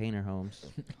about container homes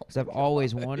because I've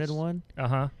always wanted one. Uh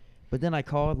huh. But then I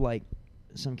called like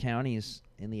some counties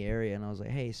in the area, and I was like,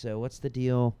 "Hey, so what's the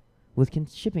deal with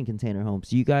shipping container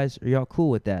homes? Are y'all cool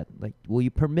with that? Like, will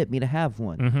you permit me to have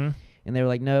one?" Mm-hmm. And they were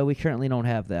like, "No, we currently don't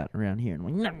have that around here." And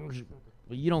I'm like, "No,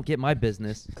 well, you don't get my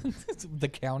business." The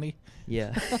county.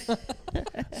 Yeah,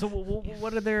 So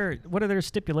what are their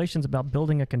stipulations about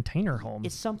building a container home?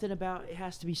 it's something about it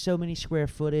has to be so many square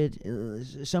feet.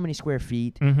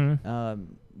 Mm-hmm.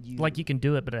 Like you can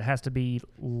do it, but it has to be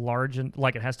large and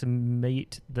like it has to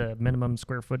meet the minimum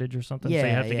square footage or something. So you Yeah,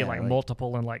 have to yeah, get like like-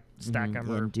 multiple and like stack Mhm,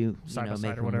 them or and do side by make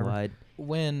side or them whatever. wide.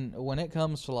 When it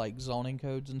comes to like zoning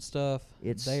codes and stuff,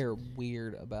 It's- they are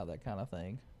weird about that kind of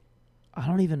thing. I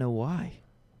don't even know why.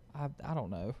 I don't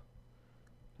know.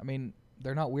 I mean,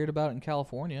 they're not weird about it in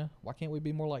California. Why can't we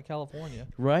be more like California?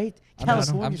 Right? I'm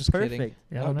California's just perfect. kidding.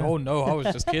 Yeah, I don't know. Oh no, I was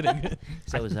just kidding.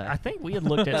 So was I I. think we had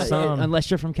looked at some.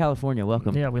 Unless you're from California,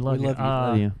 welcome. Yeah, we love you. love you.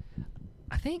 Love you.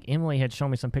 I think Emily had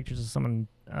shown me some pictures of some in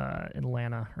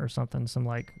Atlanta or something. Some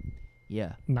like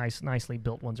Yeah. nicely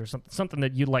built ones or something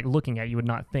that you like looking at. You would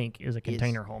not think is a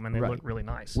container home, and they right. look really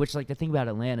nice. Which, like, the thing about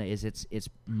Atlanta is it's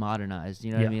modernized.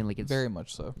 You know what I Yeah. mean? Like, it's Very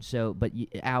much so. so. But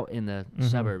out in the Mhm.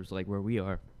 suburbs, like where we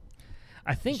are,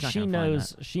 I think She's not she gonna find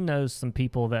knows. She knows some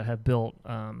people that have built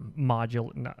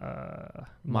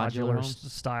modular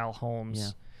homes? style homes.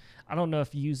 Yeah. I don't know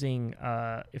if using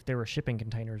if they were shipping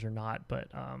containers or not, but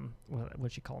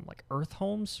what you call them, like earth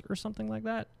homes or something like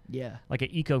that, yeah. like an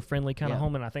eco-friendly kind of Yeah.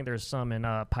 home. And I think there's some in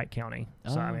Pike County.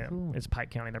 So I Oh, mean, cool. it's Pike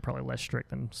County. They're probably less strict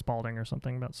than Spalding or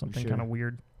something about something Sure. kind of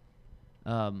weird.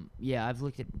 Yeah, I've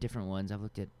looked at different ones. I've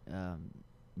looked at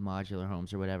modular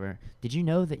homes or whatever. Did you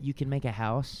know that you can make a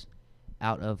house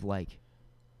out of like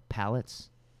pallets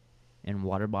and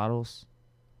water bottles?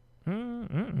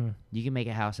 Mm-mm. You can make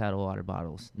a house out of water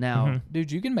bottles. Now, Mhm.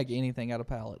 Dude, you can make anything out of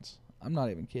pallets. I'm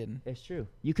not even kidding. it's true.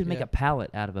 You can make Yeah. a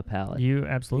pallet out of a pallet. You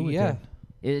absolutely Yeah.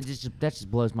 could. That just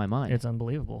blows my mind. It's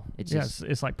unbelievable. It's Yeah, just-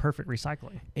 it's like perfect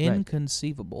recycling.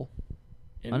 Inconceivable.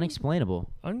 unexplainable,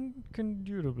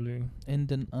 Unconjutably.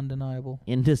 Undeniable.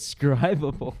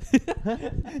 indescribable.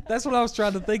 That's what I was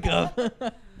trying to think of.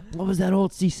 What was that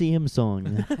old CCM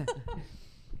song?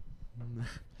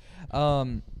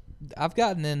 I've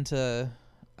gotten into.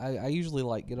 I usually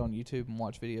like get on YouTube and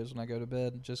watch videos when I go to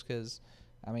bed, just because.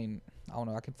 I mean, I don't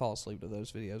know. I can fall asleep to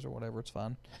those videos or whatever. It's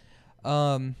fun.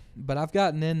 But I've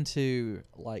gotten into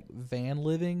like van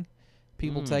living.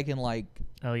 People Mm. taking like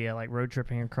Oh yeah, like road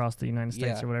tripping across the United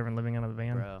States Yeah. or whatever and living out of the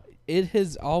van. Bro. it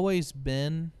has always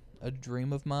been a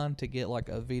dream of mine to get like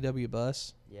a VW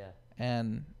bus Yeah.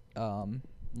 and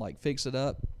like fix it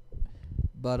up.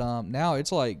 But now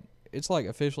it's like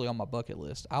officially on my bucket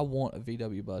list. I want a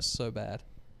VW bus so bad.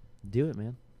 Do it,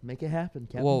 man. Make it happen,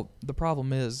 Captain. Well, the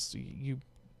problem is you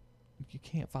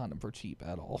can't find them for cheap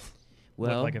at all.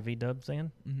 well, Like a V-dub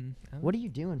van. Mm-hmm. what are you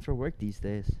doing for work these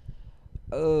days?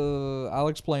 I'll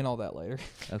explain all that later.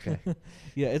 Okay.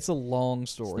 Yeah, it's a long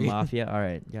It's the story. mafia. All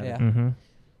right. Got it. Yeah. Mm-hmm.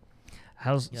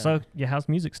 How's Yeah. how's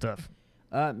music stuff?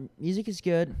 Music is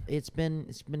good. It's been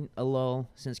a lull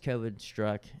since COVID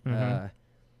struck. Mhm.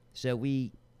 So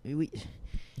we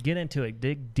Get into it.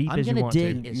 Dig deep I'm as you gonna want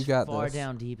dig to. as You got far this.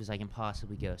 down deep as I can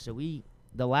possibly go. So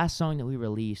the last song that we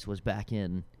released was back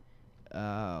in,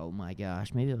 oh my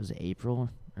gosh, maybe it was April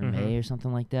or Mhm. May or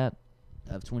something like that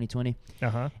of 2020.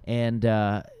 Uh-huh. And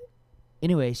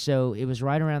anyway, so it was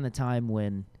right around the time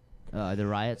when the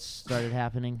riots started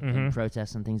happening Mhm. and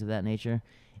protests and things of that nature.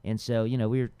 And so,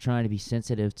 we were trying to be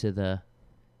sensitive to the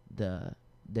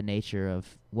nature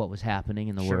of what was happening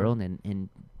in the Sure. world and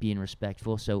being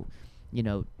respectful. So,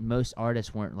 most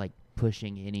artists weren't like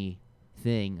pushing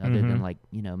anything other than Mhm. like,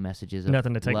 messages of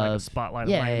Nothing to take like love. the spotlight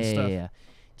Yeah, of yeah, and yeah, stuff. yeah.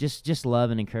 Just love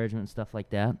and encouragement and stuff like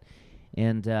that.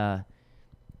 And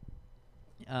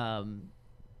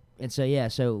so yeah,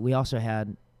 so we also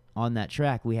had on that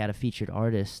track we had a featured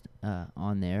artist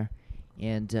on there,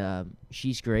 and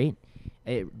she's great.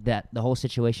 That the whole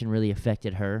situation really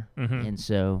affected her, Mhm. and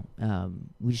so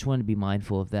we just wanted to be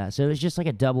mindful of that. So it was just like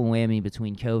a double whammy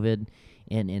between COVID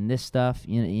and this stuff,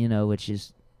 which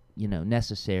is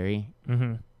necessary,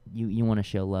 Mm-hmm. you want to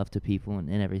show love to people and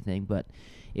everything, but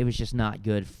it was just not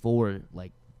good for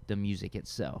like the music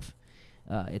itself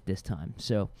at this time.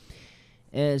 So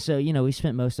we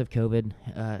spent most of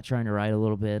COVID trying to write a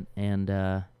little bit, and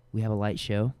we have a light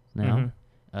show now.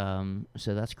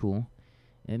 So that's cool.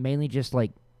 And mainly just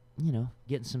like,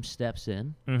 getting some steps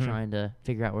in, trying to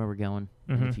figure out where we're going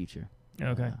in the future.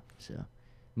 Okay. So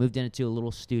moved into a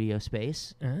little studio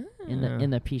space in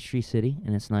the Peachtree City,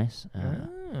 and it's nice.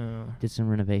 Did some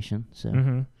renovation.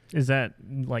 So is that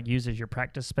like used as your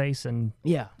practice space? And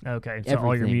yeah. Okay. So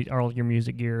all your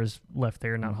music gear is left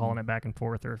there, not hauling it back and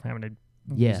forth or having to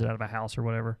use it out of a house or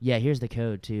whatever. Yeah, here's the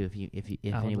code too. If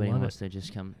anybody wants to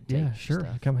just come. Take sure.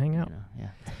 stuff, Come hang out. Yeah.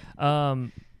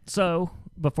 So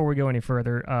before we go any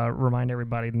further, remind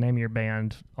everybody the name of your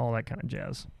band, all that kind of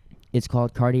jazz. It's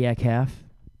called Cardiac Half.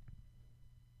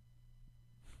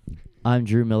 I'm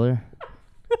Drew Miller.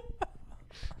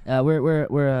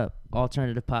 We're a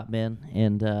alternative pop band,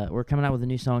 and we're coming out with a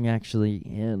new song actually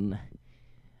in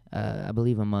I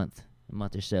believe a month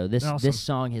or so. This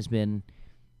song has been,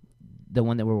 the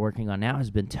one that we're working on now,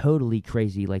 has been totally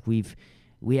crazy. Like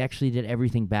we actually did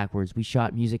everything backwards. We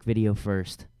shot music video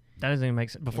first. That doesn't even make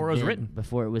sense. Before it was written.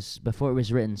 Before it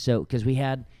was written. So because we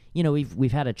had,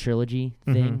 we've had a trilogy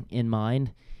thing in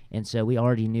mind, and so we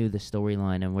already knew the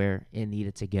storyline and where it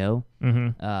needed to go.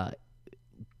 But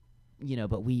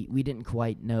we didn't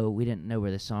quite know. We didn't know where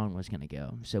the song was going to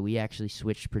go. So we actually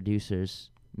switched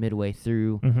producers midway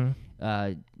through.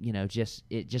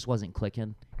 It just wasn't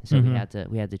clicking. So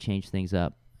we had to change things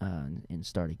up and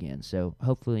start again. So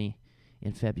hopefully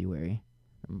in February,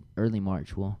 early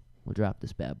March, we'll drop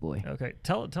this bad boy. Okay,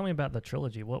 tell me about the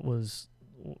trilogy. What do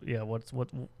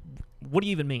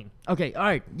you even mean? Okay, all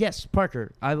right, yes,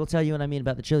 Parker, I will tell you what I mean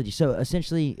about the trilogy. So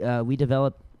essentially, we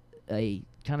developed a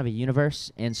kind of a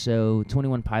universe, and so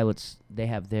 21 Pilots, they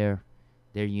have their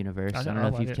universe. I don't know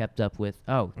if you've kept up with.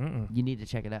 You need to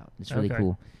check it out. It's really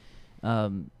cool.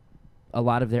 A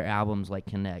lot of their albums like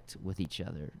connect with each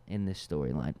other in this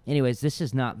storyline. Anyways, this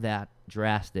is not that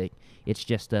drastic. It's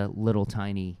just a little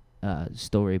tiny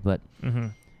story, but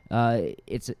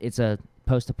it's a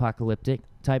post-apocalyptic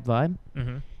type vibe,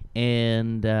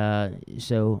 and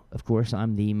so of course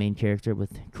I'm the main character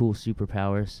with cool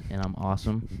superpowers, and I'm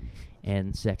awesome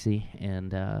and sexy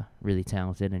and really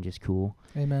talented and just cool.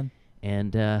 Amen.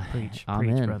 And preach,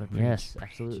 brother. Preach. Yes,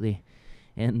 absolutely.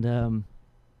 And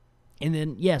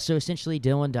then so essentially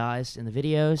Dylan dies in the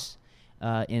videos.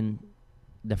 In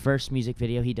the first music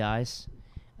video, he dies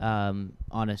on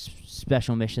a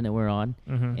special mission that we're on.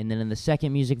 And then in the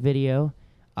second music video,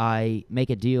 I make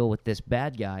a deal with this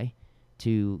bad guy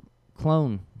to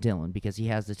clone Dylan, because he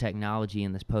has the technology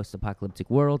in this post-apocalyptic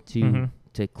world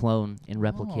to clone and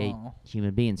replicate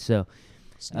human beings. So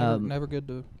it's never good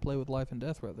to play with life and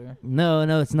death right there.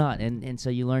 No, it's not. And so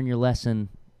you learn your lesson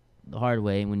the hard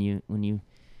way when you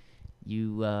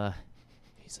he's a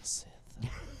Sith.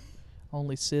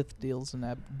 Only Sith deal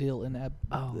in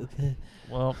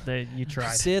Well, you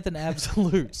tried. Sith and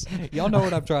absolutes. Y'all know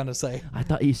what I'm trying to say. I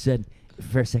thought you said,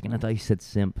 for a second,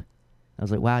 simp. I was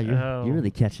like, wow, you're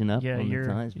really catching up on the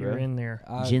times, bro. You're in there.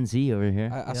 Gen Z over here.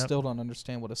 I still don't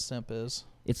understand what a simp is.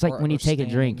 It's like when you take a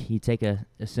drink, you take a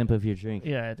sip of your drink.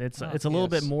 Yeah, it's a little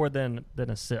bit more than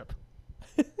a sip.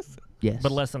 Yes.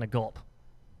 But less than a gulp.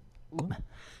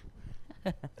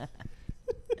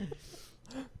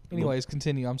 Anyways,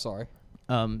 continue. I'm sorry.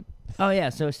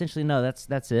 So essentially, no,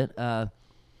 that's it. So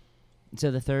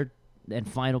the third and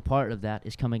final part of that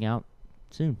is coming out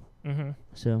soon.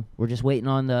 So we're just waiting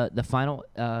on the final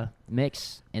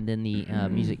mix and then the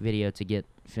music video to get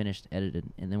finished, edited,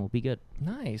 and then we'll be good.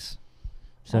 Nice.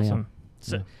 So, awesome. Yeah.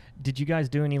 So did you guys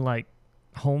do any like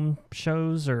home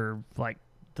shows or like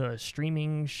the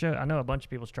streaming show? I know a bunch of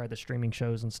people's tried the streaming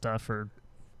shows and stuff. Or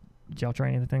did y'all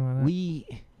try anything like that?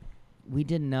 We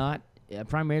did not.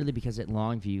 Primarily because at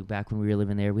Longview, back when we were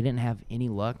living there, we didn't have any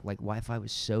luck. Like, Wi-Fi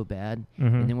was so bad.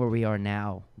 And then where we are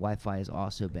now, Wi-Fi is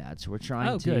also bad. So we're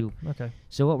trying to... Good. Okay.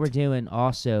 So what we're doing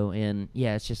also,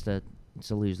 it's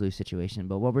a lose-lose situation.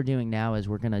 But what we're doing now is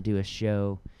we're going to do a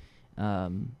show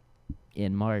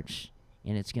in March,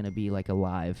 and it's going to be like a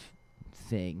live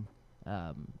thing,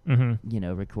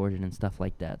 recorded and stuff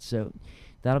like that. So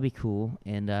that'll be cool.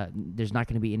 And there's not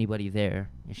going to be anybody there.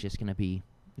 It's just going to be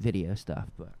video stuff,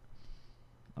 but...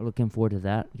 I'm looking forward to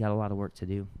that. We got a lot of work to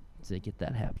do to get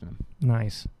that happening.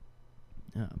 Nice.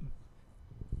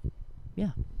 Yeah.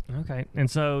 Okay. And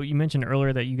so you mentioned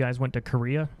earlier that you guys went to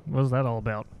Korea. What was that all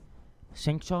about?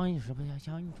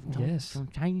 Yes.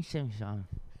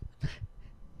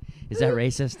 Is that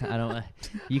racist? I don't.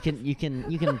 You can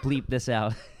bleep this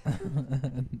out.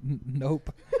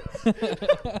 Nope.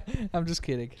 I'm just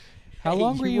kidding. How Hey,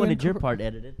 long were you in wanted your Kor- part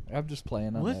edited? I'm just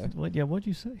playing. I know. What? Yeah. What'd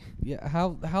you say? Yeah.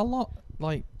 How long?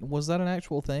 Like, was that an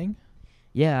actual thing?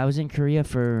 Yeah, I was in Korea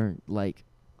for like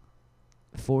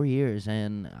 4 years,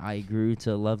 and I grew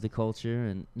to love the culture.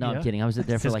 And no, I'm Yeah. kidding. I was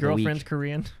there for His like girlfriend's a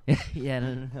Korean. week. Yeah,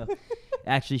 no.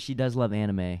 Actually, she does love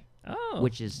anime, Oh.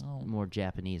 which is Oh. more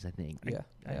Japanese, I think. Yeah.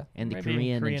 Yeah. And the Maybe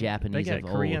Korean and Japanese they got of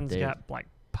Koreans old. got like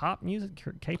pop music,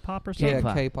 K-pop or something. Yeah.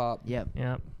 K-pop. K-pop. Yep.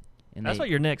 Yeah. And That's what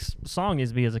your next song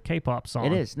is. Be as a K-pop song.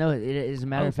 It is. No, it is. As a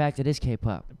matter Oh. of fact, it is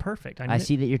K-pop. Perfect. I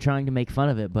see that you're trying to make fun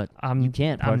of it, but you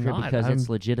can't, I'm Parker, not. because it's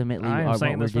I'm- legitimately I am what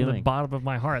saying we're this from the doing. bottom of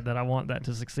my heart that I want that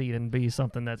to succeed and be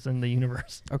something that's in the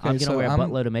universe. Okay. I'm gonna so wear a I'm,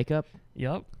 buttload of makeup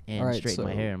Yep. and Alright, straighten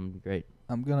my so- hair. I'm great.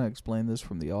 I'm gonna explain this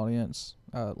from the audience.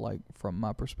 Like from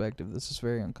my perspective, this is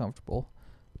very uncomfortable.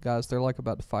 Guys, they're like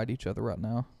about to fight each other right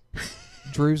now.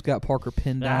 Drew's got Parker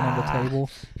pinned down on the table.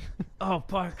 Oh,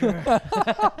 Parker.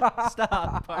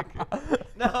 Stop, Parker.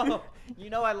 No. You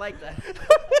know I like that.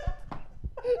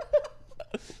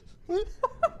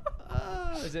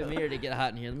 Oh, is it me or to get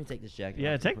hot in here? Let me take this jacket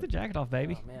Yeah. off. Take the jacket off,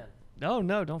 baby. Oh, man. Oh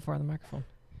no! Don't fire the microphone.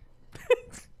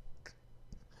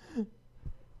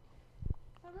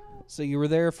 So you were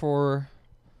there for,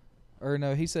 or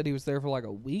no? He said he was there for like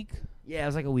a week. Yeah, it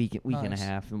was like a week and a Nice.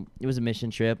 half. And it was a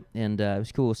mission trip, and it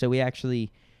was cool. So we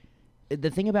actually, the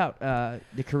thing about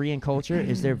the Korean culture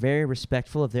is they're very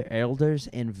respectful of their elders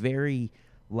and very,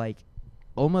 like,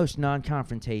 almost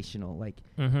non-confrontational. Like,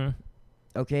 Mm-hmm.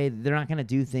 okay, they're not gonna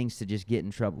do things to just get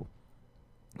in trouble.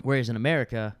 Whereas in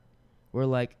America, we're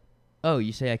like, oh,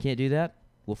 you say I can't do that?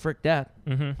 Well, frick that.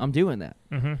 Mm-hmm. I'm doing that.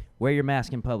 Mm-hmm. Wear your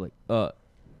mask in public.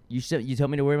 You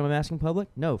told me to wear my mask in public?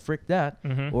 No, frick that.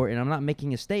 Mhm. And I'm not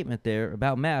making a statement there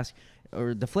about mask.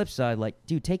 Or the flip side, like,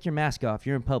 dude, take your mask off.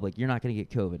 You're in public. You're not gonna get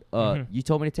COVID. Mhm. You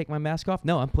told me to take my mask off?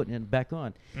 No, I'm putting it back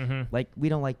on. Mm-hmm. Like, we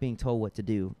don't like being told what to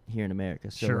do here in America.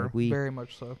 So Sure. like, we Very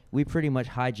much so. pretty much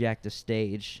hijacked a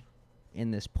stage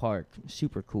in this park.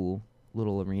 Super cool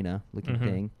little arena looking Mhm.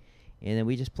 thing. And then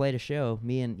we just played a show.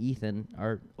 Me and Ethan,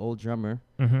 our old drummer.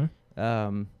 Mm-hmm.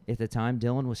 At the time,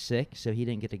 Dylan was sick, so he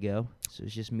didn't get to go. So it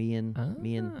was just me and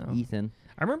Oh. Ethan.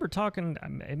 I remember talking.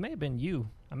 It may have been you.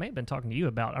 I may have been talking to you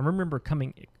about. I remember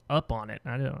coming up on it.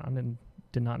 I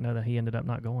did not know that he ended up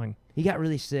not going. He got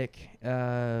really sick. He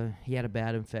had a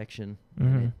bad infection,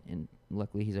 Mhm. and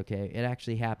luckily he's okay. It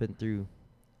actually happened through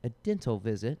a dental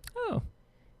visit, Oh.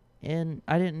 and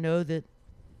I didn't know that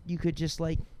you could just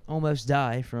like almost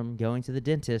die from going to the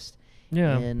dentist.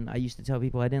 Yeah. And I used to tell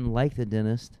people I didn't like the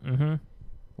dentist. Mm-hmm.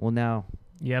 Well, now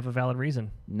You have a valid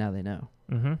reason. they know.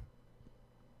 Mm-hmm.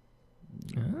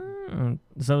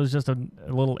 So it was just a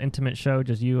little intimate show,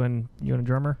 just you and a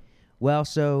drummer. Well,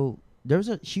 so there was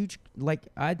a huge, like,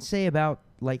 I'd say about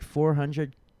like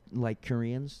 400 like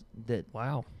Koreans that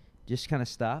Wow. just kind of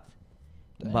stopped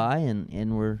Dang. by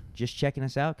and were just checking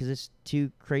us out because it's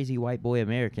two crazy white boy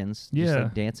Americans just Yeah.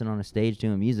 like dancing on a stage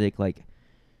doing music. Like,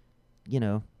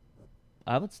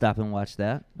 I would stop and watch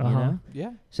that. You Uh-huh. know?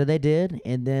 Yeah. So they did,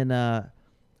 and then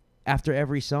after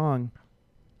every song,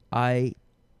 I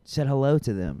said hello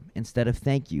to them instead of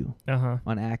thank you Uh-huh.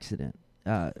 on accident.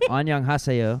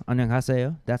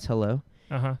 Annyeonghaseyo, that's hello.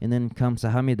 Uh-huh. And then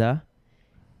kamsahamnida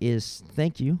is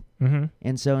thank you. Mm-hmm.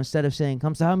 And so instead of saying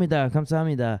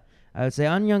kamsahamnida, I would say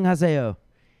annyeonghaseyo,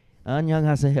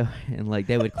 and like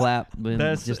they would clap and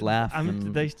just laugh.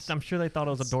 and I'm sure they thought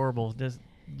it was adorable. Just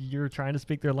you're trying to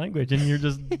speak their language and you're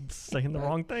just saying the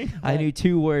wrong thing. I knew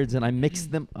two words and I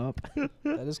mixed them up.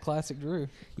 That is classic Drew.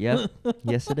 Yep,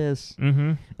 yes it is.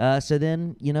 Mm-hmm. So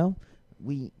then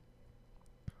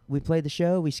we played the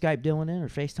show. We Skyped Dylan in or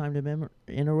FaceTimed him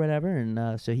in or whatever,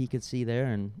 and so he could see there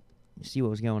and see what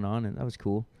was going on, and that was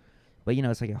cool. But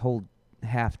it's like a whole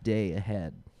half day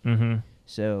ahead. Mm-hmm.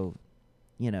 So,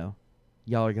 y'all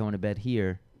are going to bed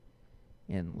here,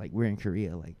 and like we're in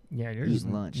Korea. Like Yeah, you're Eating just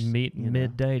lunch, you know.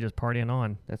 midday just partying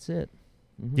on. that's it.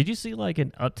 Mhm. Did you see like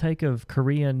an uptake of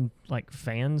Korean like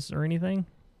fans or anything?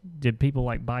 Did people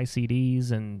like buy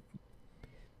CDs and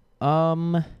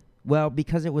Well,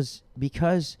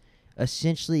 because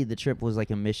essentially the trip was like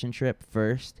a mission trip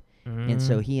first, and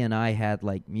so he and I had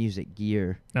like music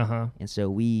gear, uh-huh. and so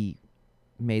we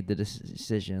made the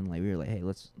decision. Like we were like, hey,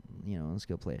 let's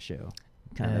go play a show,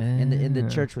 kind of. And the Ah.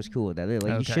 church was cool with that. They're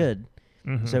like, you Okay. should.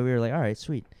 Mhm. So we were like, all right,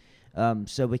 sweet.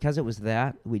 So because it was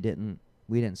that, we didn't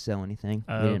sell anything.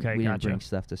 Oh, we didn't, okay, we didn't gotcha. bring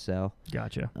stuff to sell.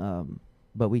 Gotcha.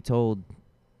 But we told,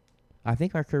 I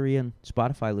think our Korean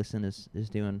Spotify listen is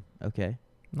doing okay.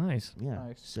 Nice. Yeah.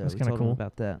 Nice. So That's we kinda told them cool.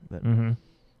 about that. But Mm-hmm.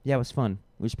 Yeah, it was fun.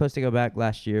 We were supposed to go back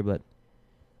last year, but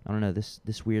I don't know.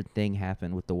 This weird thing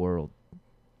happened with the world,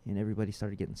 and everybody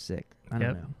started getting sick. I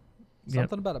don't Yep. know. Yep.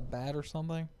 Something about a bat or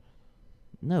something.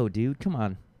 No, dude, come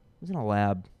on. It was in a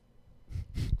lab.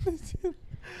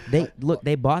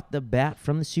 They bought the bat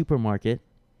from the supermarket,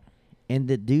 and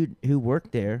the dude who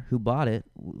worked there, who bought it,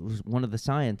 was one of the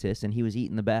scientists, and he was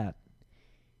eating the bat.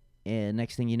 And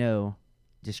next thing you know,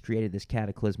 just created this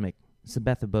cataclysmic. It's the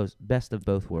best of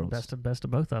both worlds. Best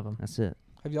of both of them. That's it.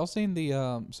 Have y'all seen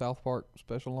the South Park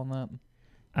special on that?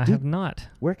 I Dude, have not.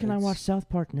 Where can I watch It's- South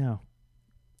Park now?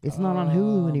 It's not on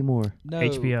Hulu anymore. No,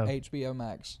 HBO. HBO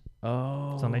Max.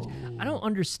 Oh, It's on I don't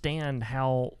understand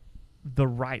how the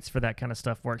rights for that kind of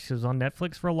stuff works. It was on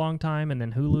Netflix for a long time, and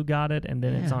then Hulu got it, and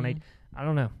then it's Yeah. on I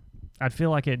don't know. I'd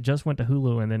feel like it just went to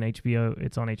Hulu, and then HBO.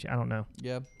 It's on I don't know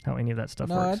Yeah. how any of that stuff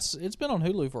No, works. it's been on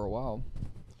Hulu for a while.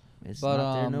 It's But,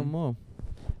 not there no um, more.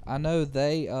 I know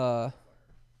they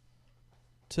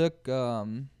took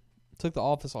The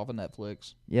Office off of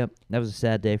Netflix. Yep, that was a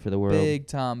sad day for the world. Big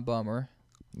time bummer.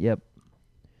 Yep,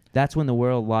 that's when the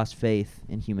world lost faith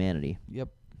in humanity. Yep.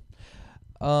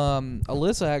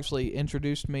 Alyssa actually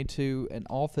introduced me to an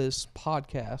Office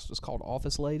podcast. It's called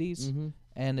Office Ladies,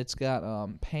 and it's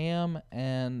got Pam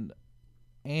and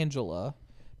Angela,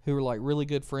 who are like really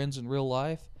good friends in real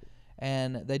life,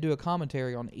 and they do a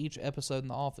commentary on each episode in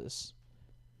The Office.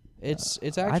 It's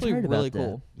I've actually heard really about that.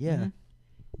 cool. Yeah,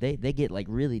 Mhm. they get like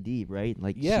really deep, right?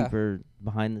 Like Yeah. super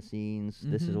behind the scenes.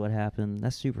 This is Mhm. what happened.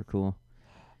 That's super cool.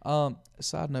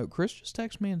 Side note: Chris just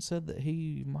texted me and said that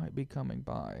he might be coming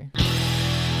by.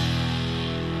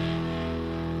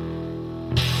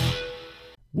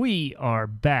 We are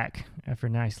back after a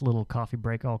nice little coffee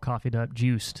break, all coffeeed up,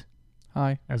 juiced,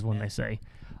 Hi. as one may say.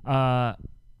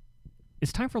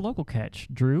 It's time for local catch.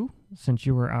 Drew, since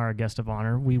you were our guest of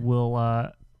honor, we will.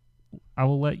 I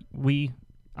will let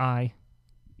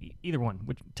either one.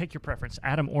 Take your preference,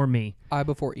 Adam or me. I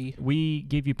before E. We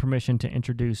give you permission to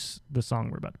introduce the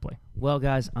song we're about to play. Well,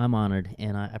 guys, I'm honored,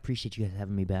 and I appreciate you guys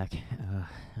having me back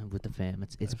with the fam.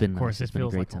 It's been Of course, nice. it It's been a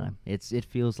feels great like time. It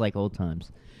feels like old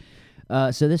times.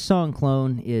 So this song,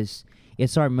 "Clone,"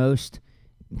 it's our most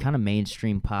kind of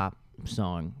mainstream pop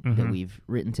song that Mhm. we've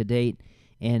written to date,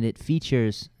 and it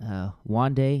features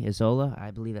Wande Izola.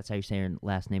 I believe that's how you say her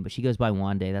last name, but she goes by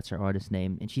Wande. That's her artist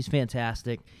name, and she's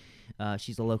fantastic.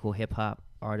 She's a local hip hop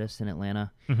artist in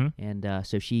Atlanta, Mm-hmm. and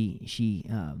so she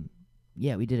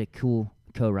we did a cool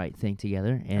co-write thing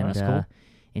together, and that's cool.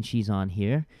 and she's on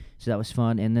here, so that was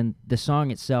fun. And then the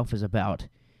song itself is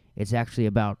it's actually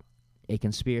about a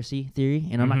conspiracy theory,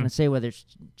 and I'm not Mhm. going to say whether it's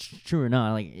true or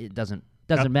not. Like, it doesn't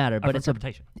matter, but it's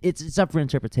interpretation. it's up for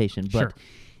interpretation. But Sure.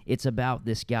 it's about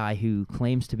this guy who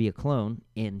claims to be a clone,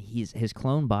 and his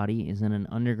clone body is in an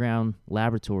underground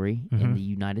laboratory in Mhm. the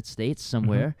United States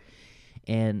somewhere.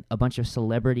 And a bunch of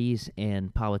celebrities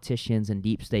and politicians and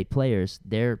deep state players,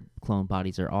 their clone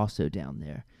bodies are also down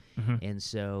there. Mhm. And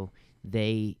so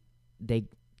they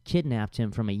kidnapped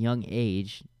him from a young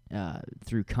age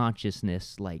through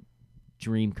consciousness, like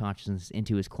dream consciousness,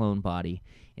 into his clone body.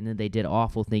 And then they did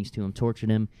awful things to him, tortured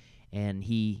him, and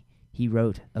he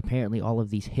wrote apparently all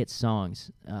of these hit songs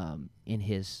in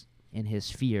his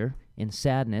fear, in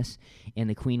sadness, and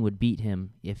the queen would beat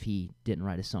him if he didn't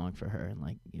write a song for her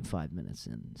in 5 minutes.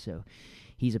 And so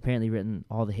he's apparently written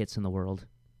all the hits in the world.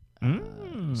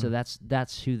 So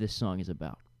that's who this song is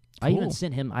about. I even Cool.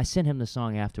 sent him the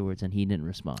song afterwards, and he didn't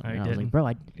respond. Oh, he And I was like, didn't?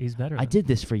 bro, He's better. I did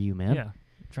this for you, man. Yeah.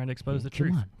 Trying to expose the Come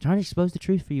truth. on. Trying to expose the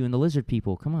truth for you and the lizard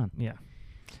people. Come on. Yeah.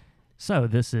 So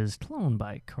this is Clone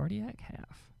by Cardiac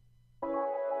Half.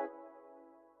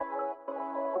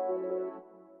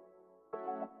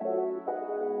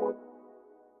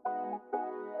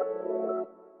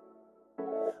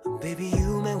 Baby,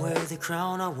 you may wear the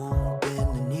crown, I won't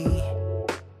bend the knee.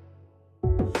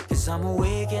 'Cause I'm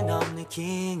awake and I'm the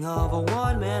king of a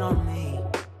one-man army.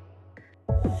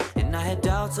 And I had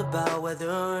doubts about whether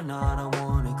or not I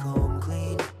wanna come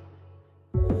clean.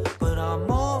 But I'm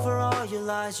over all your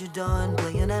lies, you're done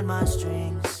playing at my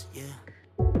strings, yeah.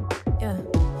 Yeah.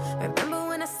 Remember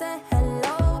when I said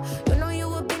hello? You know you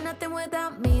would be nothing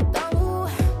without me, though.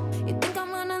 You think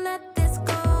I'm gonna let this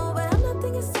go, but I'm not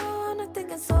thinking so, I'm not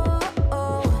thinking so.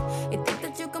 You think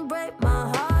that you can break my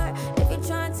heart? If you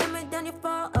try and tear me down, you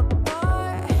fall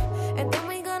apart. And then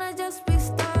we gonna just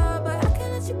restart, but I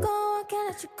can't let you go, I can't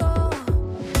let you go.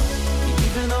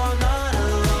 Even though I'm not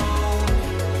alone,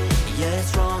 yeah,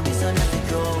 it's wrong, it's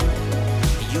unethical.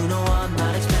 You know I'm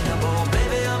not expendable,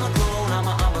 baby, I'm a clone, I'm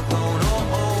a clone,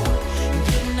 oh, oh.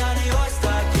 Getting out of your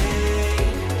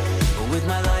stockade, with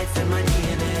my life and my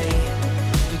DNA.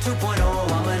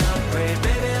 2.0, I'm an upgrade,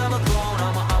 baby, I'm a clone,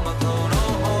 I'm a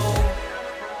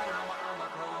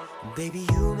Baby,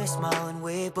 you may smile and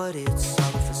wave, but it's all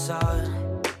a facade.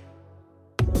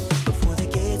 Before the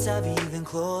gates have even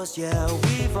closed, yeah,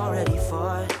 we've already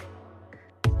fought.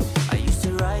 I used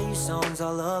to write you songs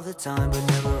all of the time, but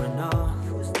never enough.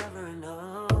 It was never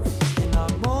enough. And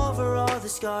I'm over all the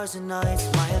scars and nights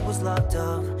my head was locked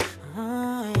up.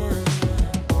 Yeah.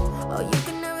 Oh, you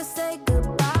can never say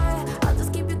goodbye. I'll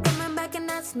just keep you coming back, and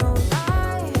that's no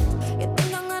lie. You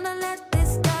think I'm gonna let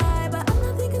this die, but I'm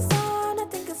not thinking so, I'm not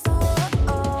thinking so.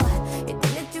 Oh, you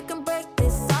think that you can break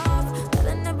this off,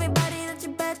 telling everybody that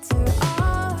you're better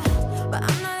off, but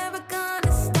I'm not ever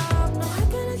gonna stop. No, I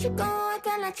can't let you go, I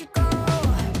can't let you go.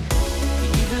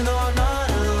 Even though I'm not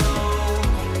alone,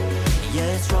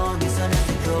 yeah, it's wrong, it's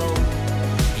unethical.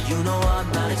 You know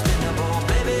I'm not expendable.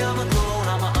 Baby, I'm a clone,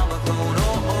 I'm a clone,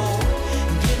 oh, oh.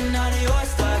 I'm getting out of your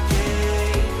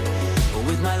stockade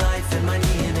with my life and my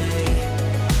DNA.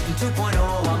 2.0,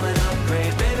 I'm an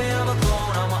upgrade. Baby, I'm a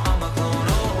clone, I'm a clone,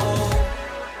 oh, oh.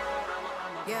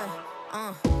 Yeah,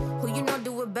 who you know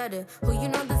do it better? Who you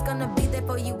know that's gonna be there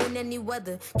for you in any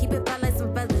weather? Keep it fly like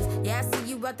some feathers. Yeah, I see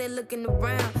you out there looking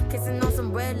around, kissing on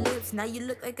some red lips. Now you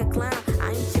look like a clown.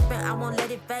 I ain't tripping, I won't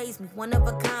let it faze me. One of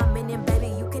a kind, meaning baby,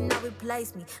 you cannot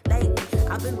replace me. Lately,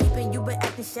 I've been peeping, you been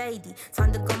acting shady.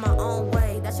 Time to go my own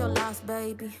way. That's your loss,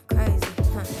 baby. Crazy,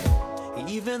 huh?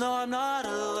 Even though I'm not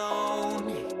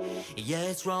alone, yeah,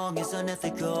 it's wrong, it's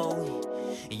unethical.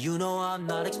 You know I'm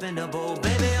not expendable.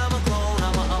 Baby, I'm a clone,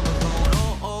 I'm a clone,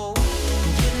 oh, oh.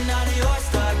 I'm getting out of your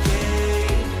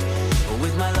stockade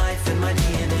with my life and my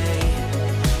DNA.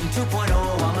 2.0,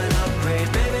 I'm an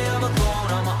upgrade. Baby, I'm a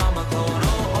clone, I'm a clone,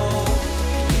 oh, oh.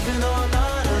 Even though I'm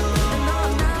not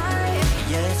alone,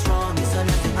 yeah, it's wrong, it's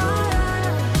unethical.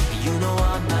 You know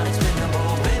I'm not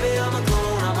expendable. Baby, I'm a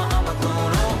clone, I'm a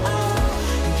clone, oh, oh.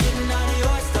 I'm getting out of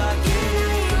your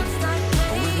stockade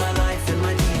with my life and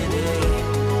my DNA.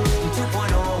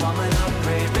 2.0, I'm an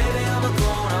upgrade. Baby, I'm a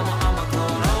clone, I'm a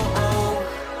clone, oh,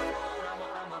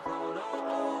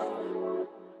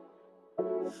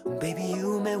 oh. Baby,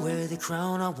 you may wear the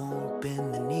crown, I won't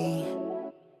bend the knee.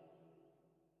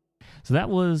 So that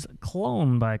was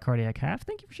Clone by Cardiac Half.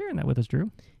 Thank you for sharing that with us, Drew.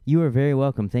 You are very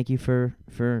welcome. Thank you for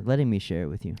letting me share it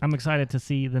with you. I'm excited to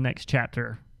see the next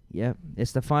chapter. Yep,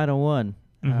 it's the final one.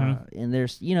 Mhm. And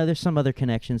there's some other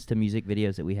connections to music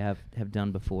videos that we have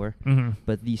done before, Mm-hmm.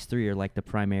 but these three are like the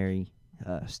primary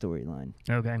storyline.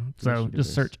 Okay, so should do just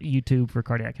this. search YouTube for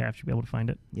Cardiac Half. You'll be able to find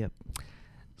it. Yep.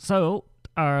 So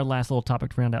our last little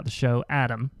topic to round out the show,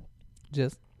 Adam.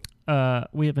 Just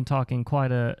We have been talking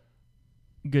quite a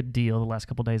good deal the last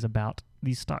couple of days about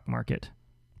the stock market.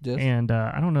 And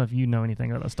I don't know if you know anything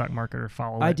about the stock market or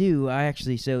follow it. I do. I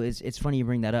actually. So it's funny you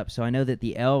bring that up. So I know that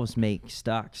the elves make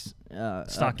stocks.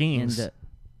 Stockings.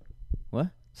 What?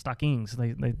 Stockings.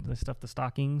 They stuff the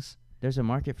stockings. There's a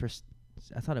market for.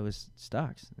 I thought it was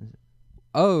stocks.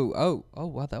 oh,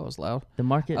 wow, that was loud. The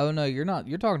market. Oh no, you're not.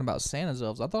 You're talking about Santa's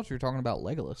elves. I thought you were talking about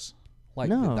Legolas, like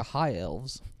No. the high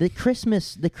elves. The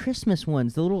Christmas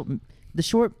ones. The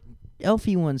short,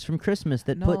 elfy ones from Christmas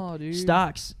that No, put dude.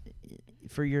 stocks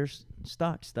for your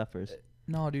stock stuffers.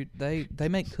 No, dude, they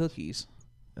make cookies.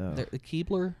 Oh. They're, the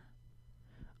Keebler.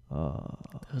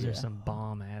 Those are Yeah. some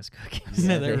bomb ass cookies.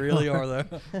 Yeah, they really are though.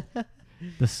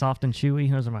 The soft and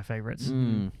chewy. Those are my favorites.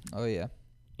 Mm. Oh yeah.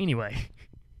 Anyway.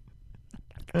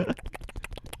 Oh,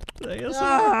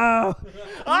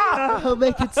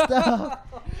 make it stop.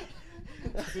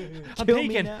 I'm Kill me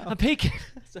peeking. now. I'm peeking.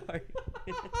 Sorry.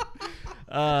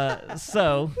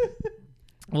 So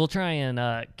we'll try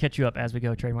and catch you up as we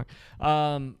go, trademark.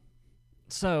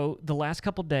 So the last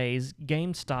couple days,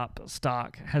 GameStop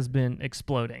stock has been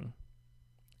exploding,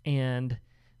 and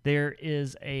there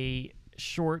is a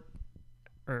short,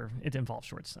 or it involves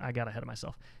shorts. I got ahead of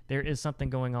myself. There is something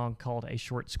going on called a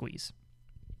short squeeze.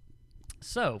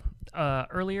 So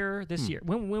earlier this year,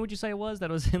 when would you say it was? That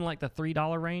was in like the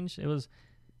 $3 range. It was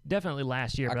definitely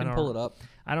last year. I but can pull it up.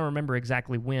 I don't remember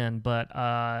exactly when, but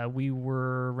we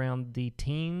were around the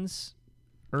teens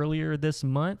earlier this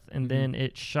month, and then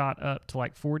it shot up to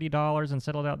like $40 and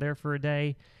settled out there for a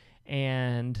day,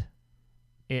 and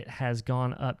it has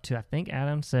gone up to, I think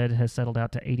Adam said, has settled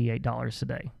out to $88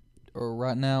 today. Or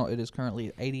right now, it is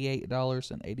currently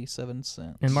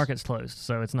 $88.87. And market's closed,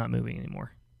 so it's not moving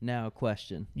anymore. Now,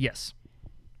 question. Yes.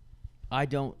 I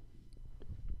don't.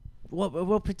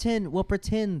 We'll pretend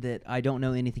that I don't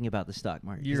know anything about the stock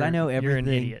market, because I know You're everything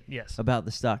an idiot. Yes. about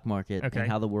the stock market Okay.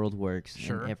 and how the world works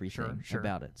Sure, and everything sure,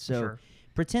 about it. So sure.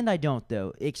 pretend I don't,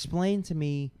 though. Explain to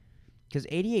me, because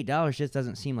 $88 just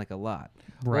doesn't seem like a lot.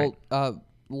 Right. Well,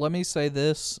 let me say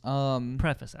this.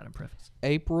 Preface, Adam. Preface.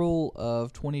 April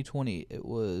of 2020, it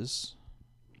was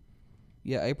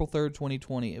Yeah, April 3rd,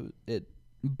 2020, it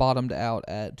bottomed out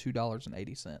at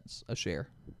 $2.80 a share.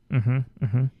 Mm-hmm.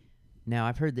 Mm-hmm. Now,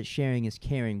 I've heard that sharing is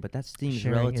caring, but that seems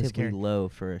Sharing is relatively caring. low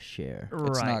for a share.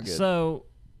 It's Right. not good. So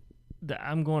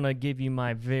I'm going to give you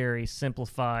my very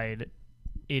simplified,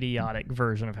 idiotic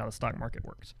version of how the stock market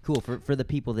works Cool, for the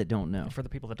people that don't know. for the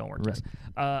people that don't work Right.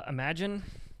 this. Imagine,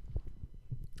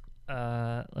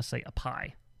 let's say, a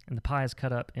pie, and the pie is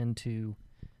cut up into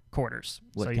quarters.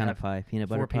 What so you kind have of pie? Peanut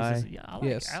butter 4 pieces. pie? Yeah,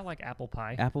 Yes. I like apple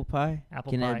pie. Apple pie?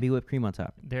 Apple Can pie. it be whipped cream on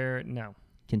top? No,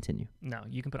 Continue.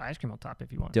 you can put ice cream on top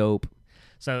if you want. Dope.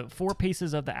 So 4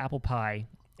 pieces of the apple pie,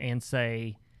 and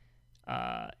say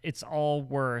it's all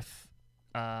worth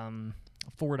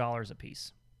 $4 a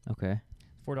piece. Okay.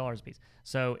 $4 a piece.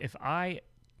 So if I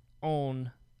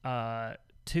own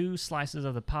 2 slices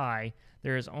of the pie,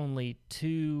 there is only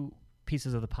 2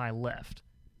 pieces of the pie left.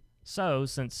 So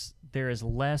since there is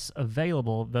less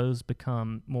available, those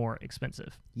become more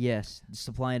expensive. Yes,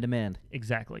 supply and demand.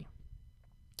 Exactly.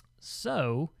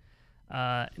 So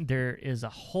there is a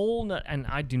whole and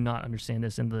I do not understand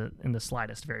this in the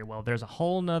slightest very well. There's a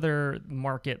whole nother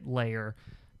market layer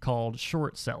called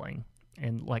short selling,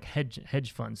 and like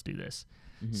hedge funds do this.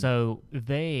 Mm-hmm. So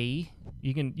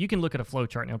you can look at a flow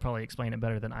chart and it'll probably explain it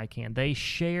better than I can. They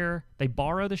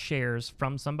borrow the shares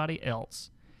from somebody else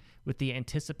with the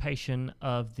anticipation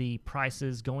of the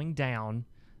prices going down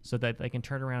so that they can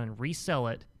turn around and resell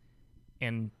it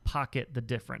and pocket the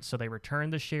difference. So they return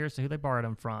the shares to who they borrowed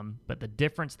them from, but the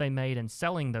difference they made in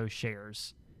selling those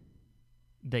shares,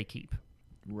 they keep.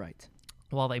 Right.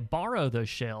 While they borrow those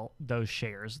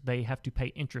shares, they have to pay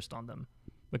interest on them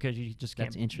because you just can't.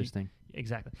 That's interesting.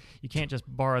 Exactly. You can't just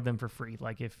borrow them for free.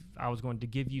 Like if I was going to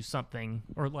give you something,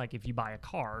 or like if you buy a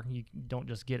car, you don't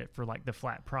just get it for like the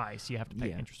flat price. You have to pay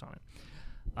Yeah. interest on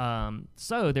it.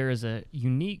 So there is a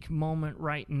unique moment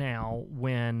right now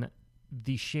when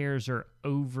the shares are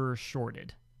over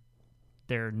shorted.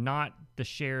 They're not the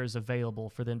shares available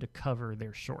for them to cover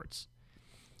their shorts.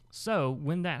 So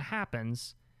when that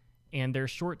happens and their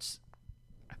shorts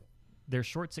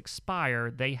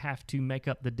expire, they have to make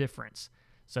up the difference.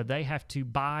 So they have to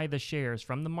buy the shares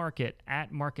from the market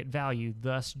at market value,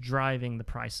 thus driving the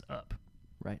price up.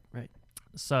 Right.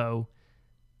 So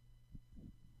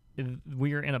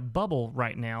we are in a bubble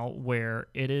right now where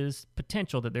it is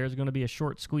potential that there's going to be a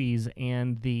short squeeze,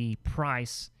 and the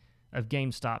price of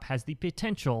GameStop has the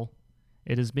potential.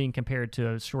 It is being compared to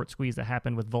a short squeeze that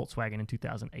happened with Volkswagen in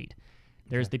 2008.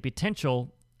 There's the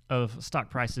potential of stock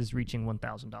prices reaching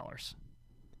 $1,000.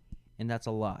 And that's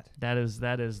a lot That is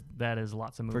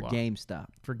lots of for moolah. GameStop.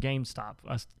 For GameStop,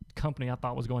 a company I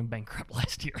thought was going bankrupt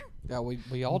last year. Yeah,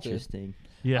 we all did. Interesting.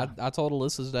 Yeah. I told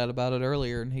Alyssa's dad about it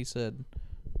earlier, and he said,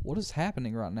 "What is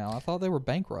happening right now? I thought they were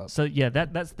bankrupt." So yeah,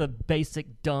 that's the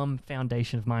basic dumb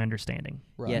foundation of my understanding.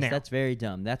 Right. Yes, Now- that's very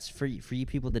dumb. That's for you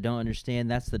people that don't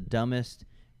understand. That's the dumbest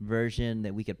version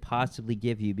that we could possibly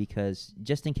give you, because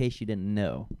just in case you didn't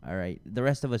know, all right, the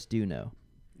rest of us do know.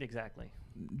 Exactly.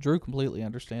 Drew completely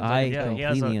understands. I can tell. he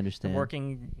has completely a understand.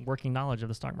 working knowledge of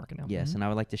the stock market now. Yes, and I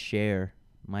would like to share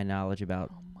my knowledge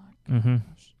about Mm-hmm.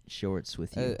 shorts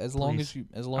with you. As long Please. as you,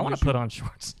 as I long want as to you, put on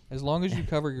shorts. as long as you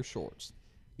cover your shorts,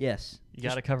 Yes, You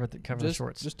got to cover the just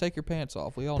shorts. just take your pants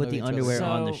off. We all Put know the each underwear other.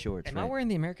 on the shorts, Am I right. wearing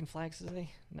the American flags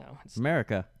today? No. It's,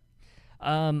 America.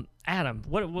 Adam,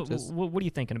 what Just- are you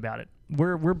thinking about it?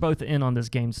 We're both in on this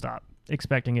GameStop,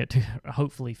 expecting it to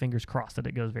hopefully, fingers crossed, that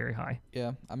it goes very high.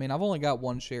 Yeah, I mean, I've only got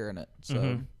one share in it,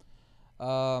 so.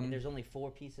 And there's only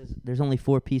 4 pieces. There's only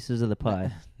 4 pieces of the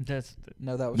pie. That's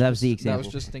No, that was That was just, the That was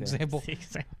example. just an Okay. example.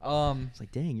 the It's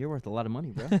like, dang, you're worth a lot of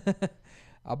money, bro.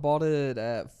 I bought it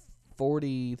at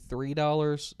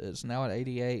 $43. It's now at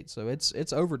 88, so it's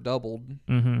over doubled.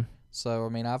 mm-hmm. So I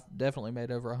mean, I've definitely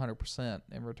made over 100%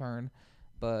 in return,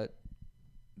 but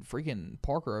freaking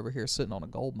Parker over here is sitting on a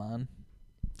gold mine.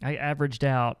 I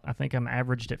think I'm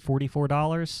averaged at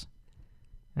 $44,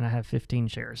 and I have 15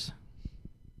 shares.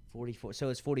 44. So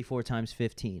it's 44 times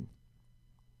 15.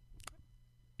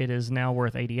 It is now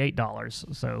worth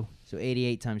 $88. So So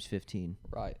 88 times 15.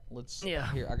 Right. Let's. Yeah.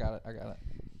 Here, I got it.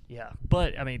 yeah,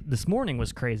 but I mean, this morning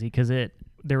was crazy because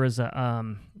there was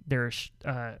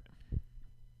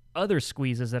other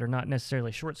squeezes that are not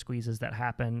necessarily short squeezes that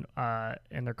happen,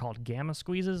 and they're called gamma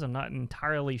squeezes. I'm not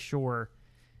entirely sure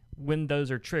when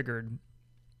those are triggered.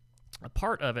 A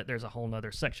part of it, there's a whole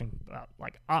nother section about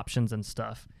like options and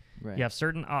stuff. Right. You have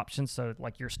certain options, so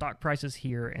like your stock price is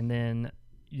here, and then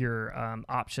your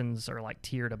options are like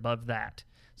tiered above that.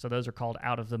 So those are called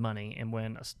out of the money, and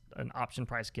when an option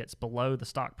price gets below the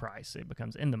stock price, it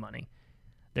becomes in the money.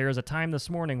 There was a time this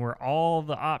morning where all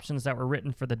the options that were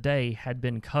written for the day had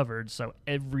been covered, so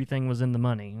everything was in the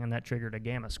money, and that triggered a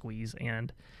gamma squeeze,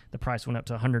 and the price went up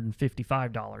to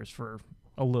 $155 for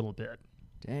a little bit.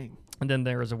 Dang. And then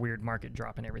there was a weird market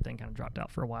drop, and everything kind of dropped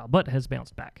out for a while, but has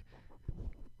bounced back.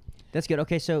 That's good.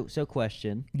 Okay, so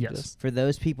question. Yes. For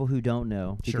those people who don't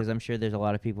know, Sure. because I'm sure there's a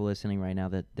lot of people listening right now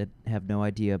that have no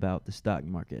idea about the stock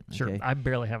market. Sure. Okay? I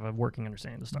barely have a working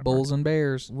understanding of the stock Bulls market. and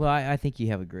Bears. Well, I think you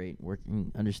have a great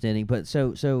working understanding. But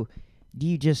so do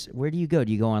you just where do you go?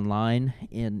 Do you go online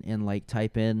and like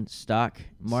type in stock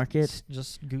market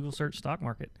Just Google search stock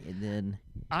market. and then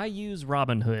I use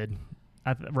Robinhood.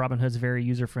 Robinhood's very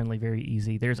user-friendly, very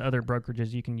easy. There's other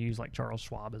brokerages you can use, like Charles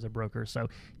Schwab as a broker. So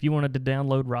if you wanted to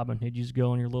download Robinhood, you just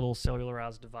go on your little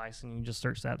cellularized device and you just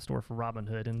search the App Store for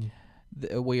Robinhood. And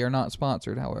We are not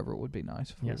sponsored, however, it would be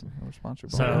nice if Yes. we were sponsored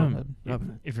by So-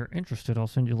 Robinhood. if you're interested, I'll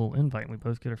send you a little invite and we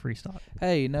both get a free stock.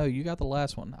 Hey, no, you got the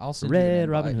last one. I'll send Red you the invite.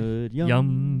 Robin Hood. Yum.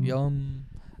 Yum. Yum.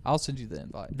 I'll send you the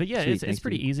invite. But yeah, Sweet, it's thanks,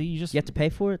 pretty dude. easy. You just You have to pay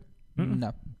for it? Mm-mm.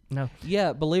 No. no.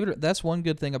 Yeah, believe it or that's one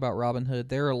good thing about Robinhood.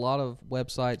 There are a lot of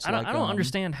websites I don't, like I don't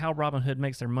understand how Robinhood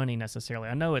makes their money necessarily.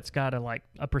 I know it's got to like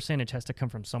a percentage has to come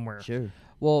from somewhere. Sure.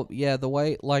 Well, yeah, the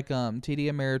way like TD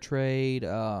Ameritrade,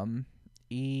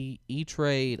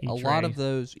 E-Trade, a lot E-Trade. of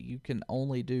those you can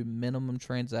only do minimum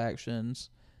transactions.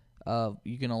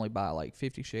 You can only buy like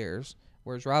 50 shares,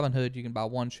 whereas Robinhood you can buy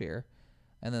 1 share,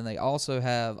 and then they also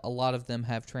have a lot of them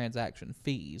have transaction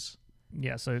fees.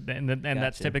 Yeah, so and that's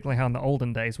Gotcha. typically how in the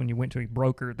olden days when you went to a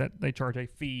broker that they charge a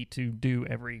fee to do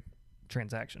every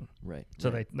transaction. Right.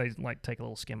 So right. they like take a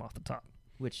little skim off the top.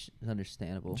 Which is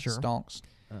understandable. Sure. Stonks.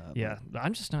 Yeah,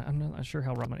 I'm not sure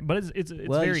how Robinhood, but it's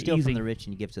Well, you very steal easy. from the rich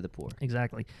and you give to the poor.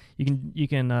 Exactly. You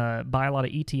can buy a lot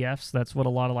of ETFs. That's what a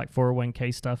lot of like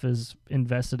 401k stuff is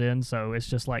invested in. So it's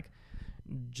just like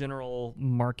general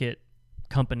market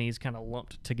companies kind of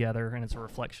lumped together, and it's a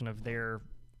reflection of their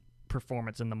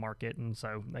performance in the market, and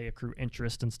so they accrue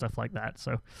interest and stuff like that.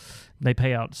 So they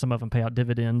pay out, some of them pay out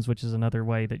dividends, which is another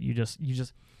way that you just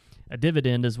a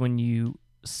dividend is when you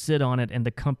sit on it and the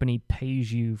company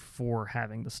pays you for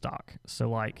having the stock. So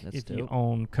like That's if you dope.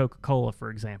 own Coca-Cola, for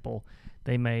example,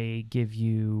 they may give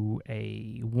you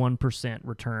a 1%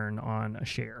 return on a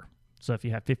share. So if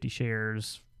you have 50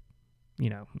 shares,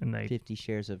 and they 50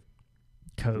 shares of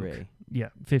Coke. gray Yeah,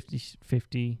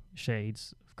 50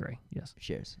 shades of gray. Yes.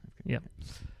 shares. Yep.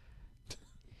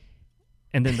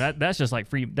 And then that's just like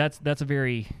free. That's a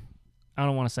very, I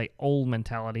don't want to say old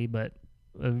mentality, but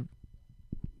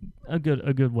a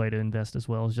good way to invest as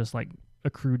well is just like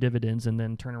accrue dividends and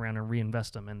then turn around and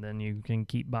reinvest them, and then you can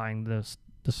keep buying the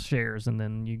shares, and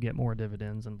then you get more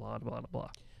dividends and blah blah blah blah.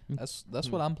 That's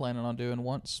what I'm planning on doing.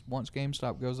 Once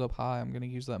GameStop goes up high, I'm going to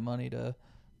use that money to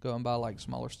go and buy like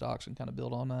smaller stocks and kind of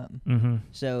build on that. Mm-hmm.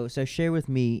 So share with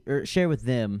me or share with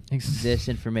them this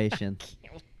information.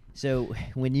 So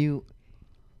when you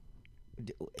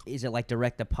is it like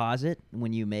direct deposit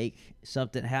when you make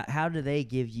something? How do they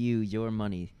give you your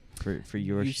money for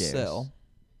your You shares? sell.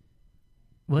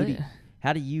 What?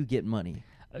 How do you get money?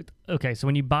 Okay, so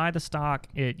when you buy the stock,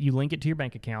 you link it to your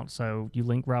bank account. So you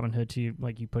link Robinhood to,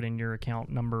 like, you put in your account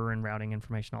number and routing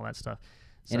information, all that stuff.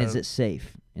 So, And is it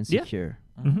safe and Yeah. secure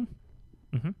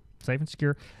safe and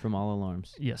secure? from all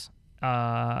alarms? Yes.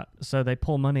 So they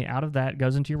pull money out of that,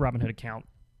 goes into your Robinhood account.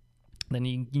 Then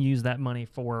you can use that money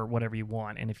for whatever you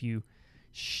want. And if you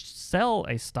sell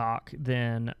a stock,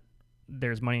 then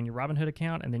there's money in your Robinhood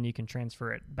account, and then you can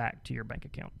transfer it back to your bank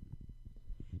account.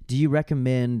 Do you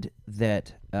recommend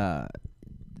that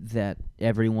that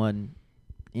everyone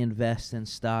invest in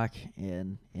stock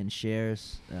and in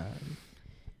shares?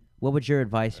 What would your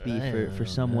advice be for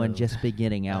someone just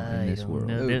beginning out in this world?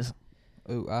 No, this-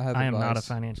 Ooh, I have I am advice. not a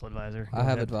financial advisor. I Go have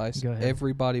ahead. advice. Go ahead.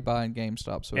 Everybody buying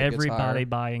GameStop so it gets Everybody higher.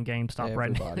 buying GameStop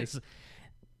right now. Everybody. It's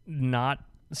not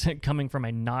coming from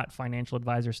a not financial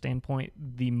advisor standpoint.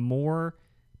 The more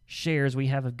shares we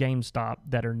have of GameStop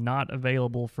that are not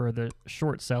available for the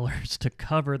short sellers to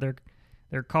cover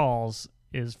their calls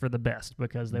is for the best,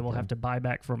 because they will Okay. have to buy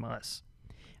back from us.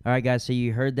 All right, guys. So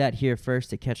you heard that here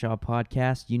first at Catch All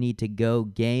Podcast. You need to go.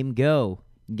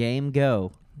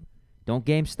 Don't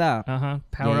GameStop.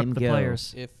 Power Game up the go.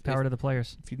 players. If Power to the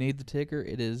players. if you need the ticker,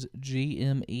 it is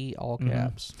GME all Mhm.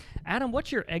 caps. Adam,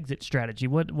 what's your exit strategy?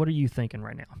 What are you thinking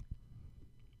right now?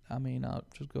 I mean, I'll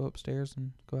just go upstairs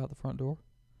and go out the front door.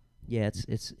 Yeah,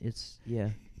 it's yeah.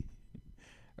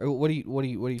 Or what are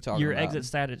you talking Your about?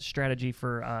 exit strategy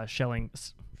for Shelling.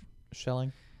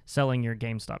 selling your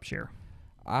GameStop share.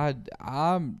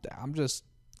 I'm just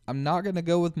I'm not gonna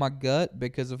go with my gut,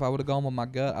 because if I would have gone with my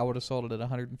gut, I would have sold it at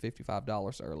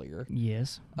 $155 earlier.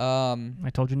 Yes. Um, I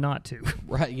told you not to.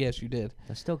 right? Yes, you did.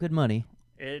 That's still good money.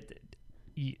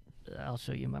 I'll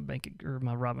show you my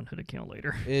my Robinhood account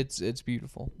later. It's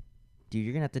beautiful. Dude,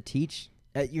 you're gonna have to teach.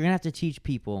 You're gonna have to teach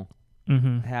people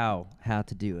Mm-hmm. how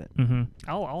to do it. Mm-hmm.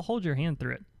 I'll hold your hand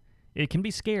through it. It can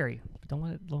be scary, but don't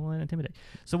let it intimidate.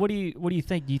 So what do you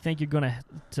think? Do you think you're gonna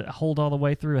to hold all the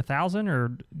way through 1,000,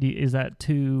 or is that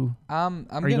too? I'm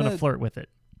Are you gonna flirt with it?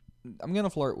 I'm gonna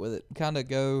flirt with it. Kind of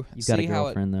go. You've see got a how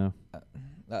girlfriend though.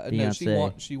 No,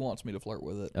 Fiancé. she wants me to flirt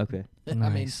with it. Okay. I mean,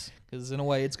 Nice. because in a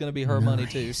way, it's gonna be her money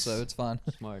too, so it's fine.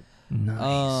 Smart.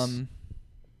 Nice.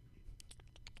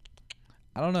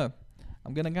 I don't know.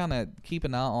 I'm gonna kind of keep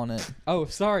an eye on it. Oh,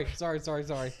 sorry.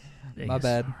 My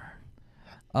bad.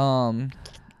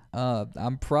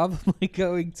 I'm probably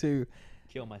going to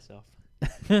Kill myself.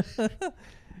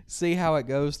 see how it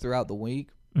goes throughout the week.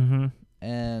 Mm-hmm.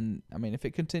 And I mean, if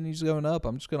it continues going up,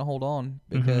 I'm just going to hold on,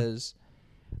 Mm-hmm. because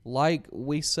like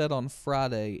we said on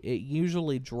Friday, it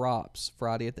usually drops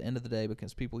Friday at the end of the day,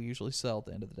 because people usually sell at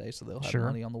the end of the day, so they'll have Sure.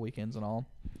 money on the weekends and all.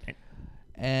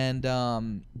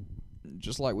 And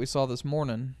just like we saw this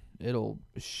morning, it'll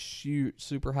shoot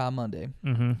super high Monday.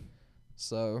 Mm-hmm.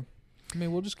 So, I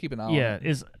mean, we'll just keep an eye on Yeah.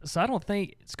 it. So I don't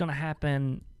think it's gonna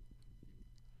happen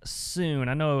soon.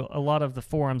 I know a lot of the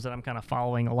forums that I'm kind of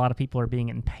following, a lot of people are being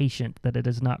impatient that it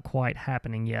is not quite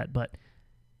happening yet. But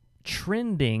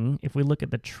trending, if we look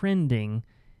at the trending,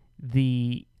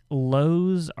 the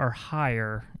lows are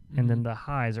higher and then the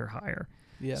highs are higher.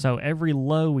 Yeah. So every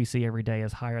low we see every day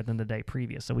is higher than the day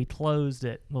previous. So we closed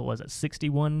at, what was it,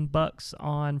 $61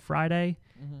 on Friday.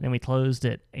 Then we closed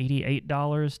at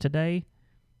 $88 today.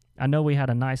 I know we had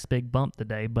a nice big bump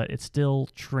today, but it's still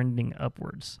trending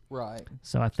upwards. Right.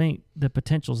 So I think the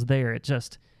potential's there. It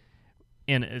just,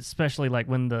 and especially like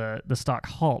when the stock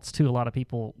halts too, a lot of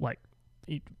people like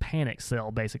panic sell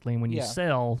basically. And when you Yeah.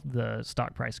 sell, the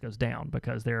stock price goes down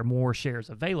because there are more shares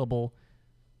available.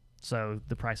 So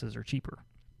the prices are cheaper.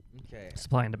 Okay.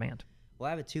 Supply and demand. Well, I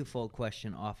have a twofold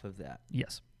question off of that.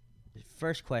 Yes. The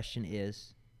first question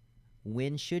is,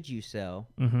 when should you sell?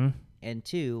 Mm-hmm. And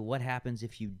two, what happens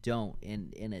if you don't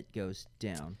and it goes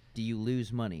down? Do you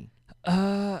lose money?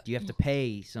 Do you have to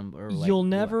pay some? Or like You'll what?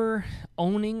 never,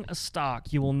 owning a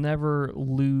stock, you will never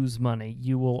lose money.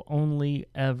 You will only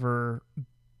ever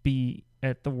be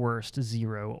at the worst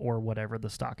zero or whatever the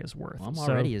stock is worth. Well, I'm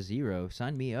So, already a zero.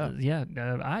 Sign me up. yeah,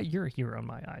 you're a hero in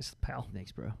my eyes, pal.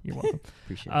 Thanks, bro. You're welcome.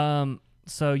 Appreciate it.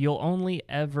 So you'll only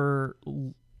ever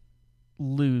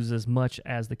lose as much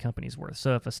as the company's worth.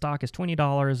 So if a stock is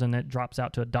 $20 and it drops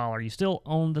out to $1, you still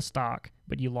own the stock,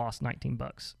 but you lost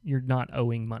 $19. You're not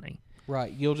owing money.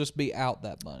 Right. You'll just be out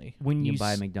that money. You When you can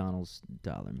buy s- McDonald's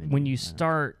dollar menu. when you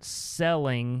start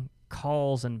selling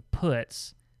calls and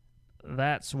puts,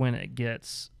 that's when it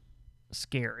gets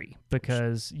scary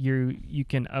because you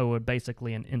can owe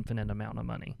basically an infinite amount of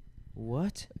money.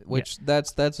 What? Which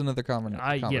that's another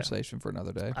yeah. conversation for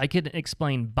another day. I could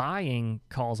explain buying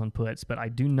calls and puts, but I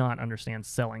do not understand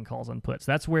selling calls and puts.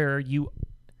 That's where you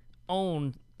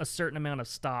own a certain amount of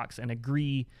stocks and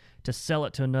agree to sell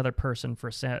it to another person for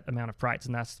a set amount of price,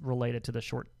 and that's related to the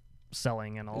short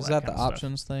selling and all Is that that kind the of stuff.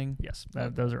 options thing? Yes, Okay.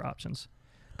 those are options.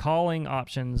 Calling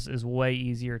options is way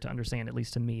easier to understand, at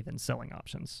least to me, than selling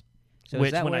options. So Which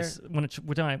is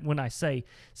that when I say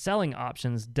selling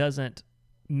options doesn't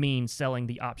mean selling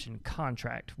the option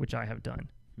contract, which I have done.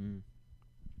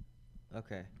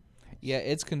 Okay. Yeah,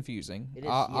 it's confusing. It is,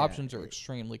 Options are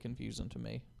extremely confusing to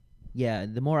me. Yeah,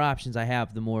 the more options I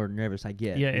have, the more nervous I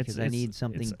get. Yeah, because I need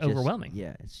something. it's just- overwhelming.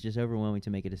 Yeah, it's just overwhelming to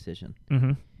make a decision.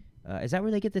 Mm-hmm. Is that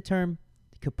where they get the term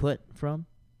kaput from?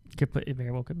 It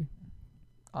very well could be.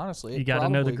 Honestly, You got to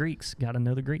know the Greeks. Got to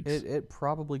know the Greeks. It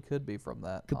probably could be from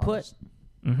that. Kaput. honest.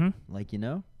 Mm-hmm. Like, you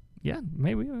know? Yeah,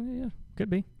 maybe. Yeah, could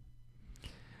be.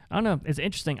 I don't know. It's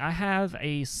interesting. I have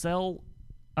a sell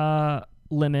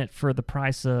limit for the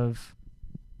price of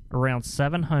around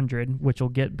 $700, which will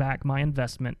get back my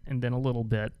investment and then a little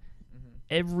bit.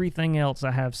 Everything else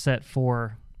I have set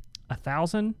for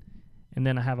 $1,000, and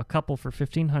then I have a couple for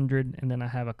 $1,500, and then I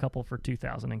have a couple for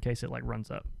 $2,000 in case it like runs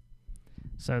up.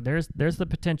 So there's the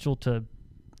potential to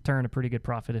turn a pretty good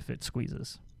profit if it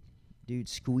squeezes. Dude,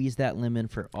 squeeze that lemon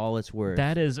for all it's worth.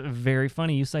 That is very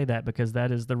funny you say that because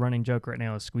that is the running joke right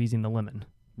now is squeezing the lemon.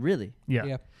 Really? Yeah.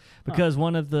 Yeah. Because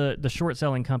one of the short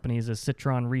selling companies is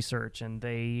Citron Research, and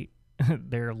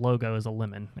their logo is a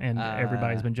lemon, and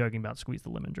everybody's been joking about squeeze the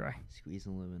lemon dry. Squeeze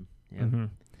the lemon. Yeah. Mm-hmm.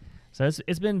 So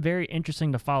it's been very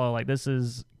interesting to follow. Like this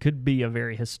could be a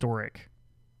very historic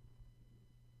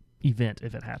event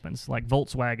if it happens. Like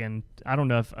Volkswagen, I don't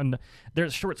know if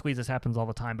there's short squeezes happens all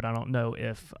the time, but I don't know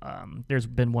if there's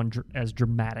been one as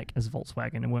dramatic as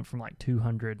Volkswagen. It went from like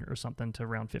 $200 or something to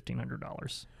around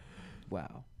 $1,500.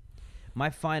 Wow. My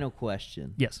final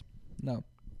question. Yes. No.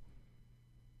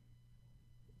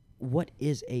 What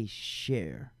is a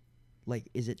share? Like,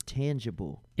 is it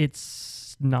tangible?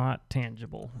 It's not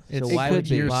tangible. So It's why could would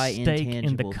you be. buy stake in the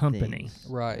intangible company. things?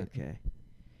 Right. Okay.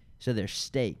 So they're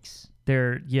steaks.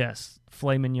 They're, yes,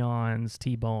 filet mignons,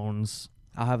 T-bones,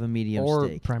 I'll have a medium Or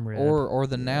steak. prime rib. Or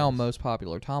the now Yes. most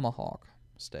popular tomahawk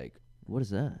steak. What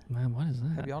is that? Man, what is that?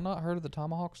 Have y'all not heard of the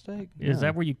tomahawk steak? Is No.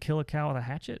 that where you kill a cow with a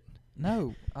hatchet?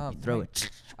 No. You throw it.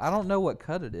 I don't know what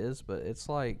cut it is, but it's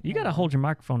like You got to hold your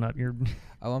microphone up. You're.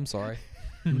 Oh, I'm sorry.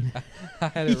 I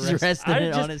had it He's rested. resting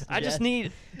it on his I just chest.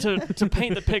 need to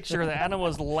paint the picture that Adam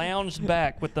was lounged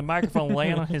back with the microphone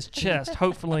laying on his chest,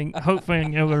 hoping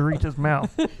it would reach his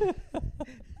mouth.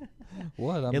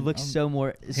 What? It looks so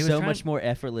was so trying- much more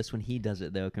effortless when he does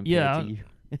it though compared Yeah. to you.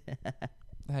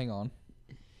 Hang on.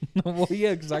 Well,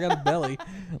 yeah, because I got a belly.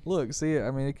 Look, see, I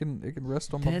mean, it can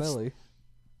rest on my That's- belly.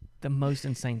 The most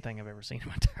insane thing I've ever seen in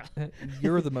my entire life.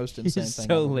 You're the most insane He's thing.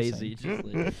 so I've ever lazy. seen.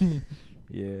 Just like,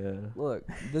 yeah. Look,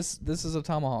 this is a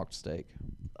tomahawk steak.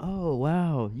 Oh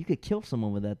wow, you could kill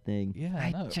someone with that thing. Yeah,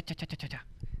 I know.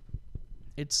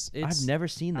 It's I've never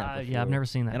seen that before. Yeah, I've never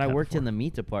seen that. And I cut worked in before. the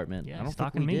meat department. Yeah, I don't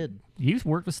stock think and we meat. did. You've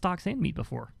worked with stocks and meat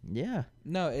before. Yeah.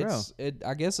 no, it's it.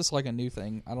 I guess it's like a new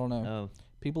thing. I don't know. Oh,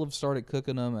 People have started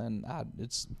cooking them, and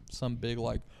it's some big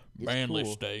like It's manly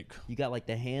cool. steak. you got like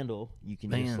the handle. You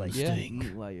can just Man like Yeah.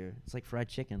 eat while you're. It's like fried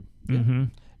chicken. Mm-hmm.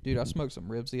 Dude, I smoked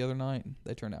some ribs the other night.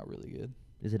 They turned out really good.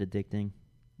 Is it addicting?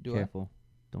 Do Careful.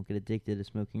 Don't get addicted to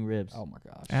smoking ribs. I? Oh my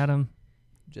gosh. Adam,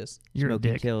 Just you're Smoking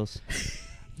a dick. kills.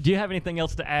 Do you have anything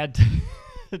else to add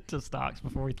to stocks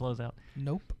before we close out?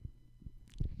 nope.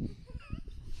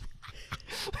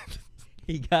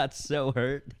 He got so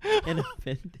hurt and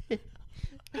offended.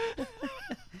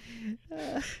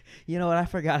 You know what? I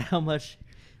forgot how much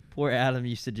poor Adam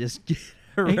used to just get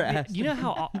Hey, harassed. you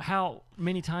know how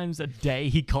many times a day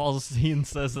he calls and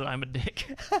says that I'm a dick?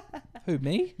 Who,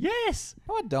 me? Yes.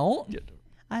 No, I don't.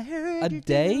 I heard A you're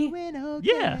day? doing okay.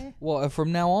 Yeah. Well,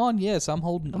 from now on, yes, I'm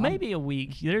holding. I'm- Maybe a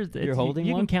week. You're holding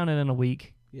you one? can count it in a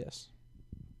week. Yes.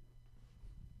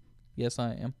 Yes,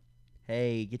 I am.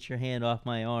 Hey, get your hand off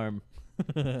my arm.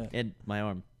 And my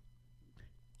arm.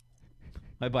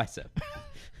 My bicep.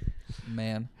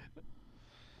 Man,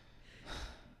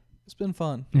 it's been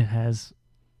fun. It has.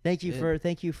 Thank you It- for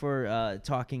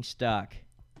taking stock,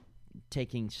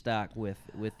 taking stock with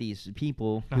these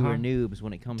people who Uh-huh. are noobs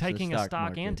when it comes Taking to the a stock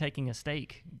market. and taking a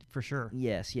steak, for sure.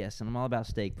 Yes, and I'm all about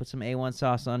steak. Put some A1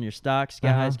 sauce on your stocks,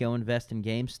 guys. Uh-huh. Go invest in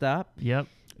GameStop. Yep.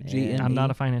 GME. I'm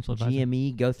not a financial advisor.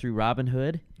 GME. Go through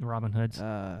Robinhood. Robin Hood's.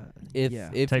 If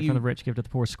yeah. if Take you from the rich, give to the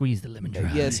poor. Squeeze the lemon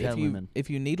dry. yes, That lemon. if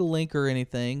you need a link or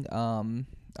anything,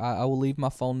 I will leave my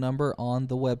phone number on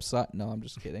the website. No, I'm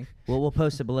just kidding. Well, we'll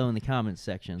post it below in the comments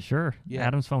section. Sure. Yeah.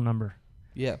 Adam's phone number.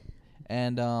 Yeah,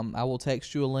 and I will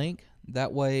text you a link.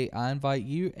 That way, I invite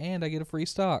you, and I get a free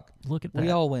stock. Look at that.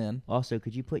 We all win. Also,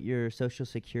 could you put your social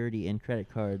security and credit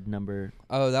card number?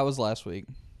 Oh, that was last week.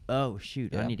 Oh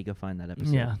shoot, Yeah. I need to go find that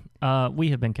episode. Yeah.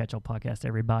 We have been Catch All Podcast,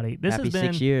 everybody. This Happy has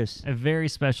been 6 years. a very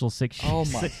special 6 Oh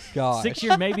my gosh. 6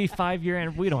 year, maybe 5 year,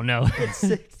 and we don't know.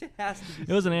 Six. It has to be.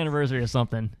 It was an anniversary or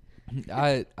something.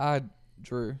 I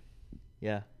Drew,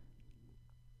 Yeah.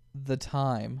 the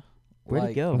time. Where'd it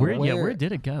like, go? Where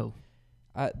did it go?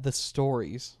 The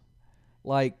stories.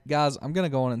 Like, guys, I'm gonna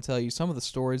go on and tell you some of the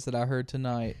stories that I heard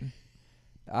tonight.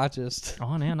 I just,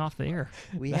 On and off the air.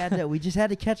 We just had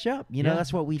to catch up. You know, Yeah,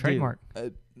 that's what we trademark.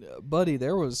 buddy,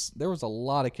 there was a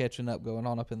lot of catching up going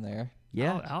on up in there. do.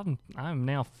 Yeah. I'm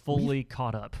now fully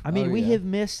caught up. I mean, Oh, we yeah. have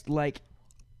missed like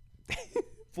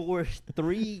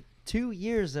 2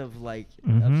 years of like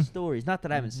Mhm. of stories. Not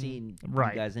that I haven't seen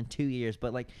Right. you guys in 2 years,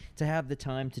 but like to have the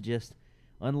time to just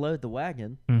unload the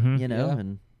wagon, Mhm. you know, Yeah.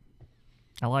 and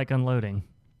I like unloading.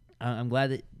 I'm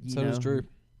glad that you So know, does Drew.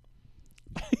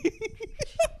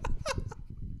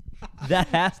 That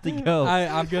has to go.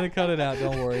 I'm gonna cut it out.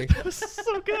 Don't worry.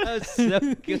 So good. That was so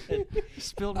good.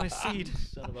 Spilled my seed.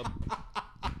 Son of a.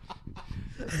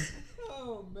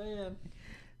 Oh man,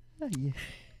 Yeah.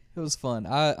 it was fun.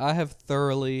 I have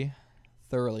thoroughly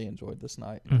enjoyed this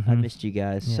night. I Mhm. missed you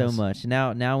guys so Yes. much.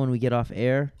 Now when we get off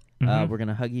air, Mhm. we're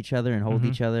gonna hug each other and hold Mhm.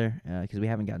 each other because we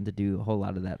haven't gotten to do a whole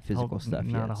lot of that physical stuff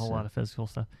yet. Not a whole so. lot of physical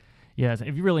stuff. Yes,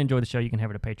 if you really enjoy the show, you can head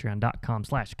over to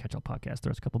patreon.com/catchallpodcast. Throw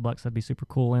us a couple bucks. That'd be super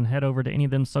cool. And head over to any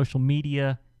of them social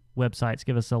media websites.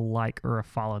 Give us a like or a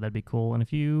follow. That'd be cool. And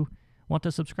if you want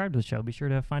to subscribe to the show, be sure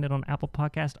to find it on Apple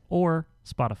Podcast or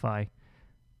Spotify.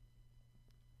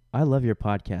 I love your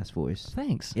podcast voice.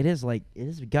 Thanks. It has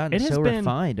gotten It has so been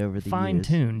refined over the years.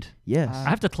 Fine-tuned. Yes. I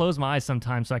have to close my eyes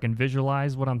sometimes so I can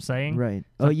visualize what I'm saying. Right.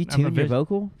 So Oh, you I'm a tune your vis-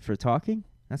 vocal for talking?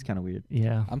 That's kind of weird.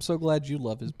 Yeah. I'm so glad you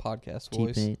love his podcast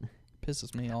voice. Teammate.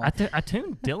 Pisses me off. I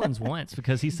tuned Dylan's once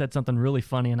because he said something really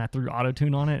funny and I threw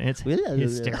auto-tune on it. And it's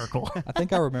hysterical. I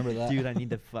think I remember that. Dude, I need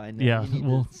to find that. Yeah, You need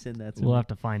we'll- to send that to We'll me. have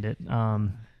to find it.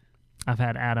 I've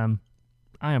had Adam,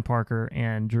 I am Parker,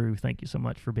 and Drew. Thank you so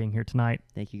much for being here tonight.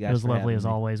 Thank you guys It was for lovely having as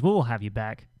me. always. We will have you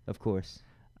back. Of course.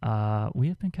 We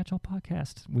have been Catch All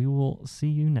Podcast. We will see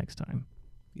you next time.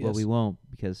 Yes. Well, we won't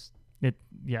because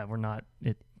We're not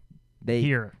they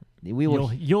here. we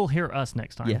will. You'll hear us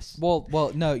next time. Yes.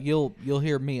 Well, no, you'll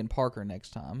hear me and Parker next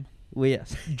time. Well,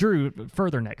 yes. Drew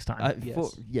further next time.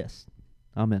 Yes. Yes.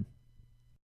 Amen.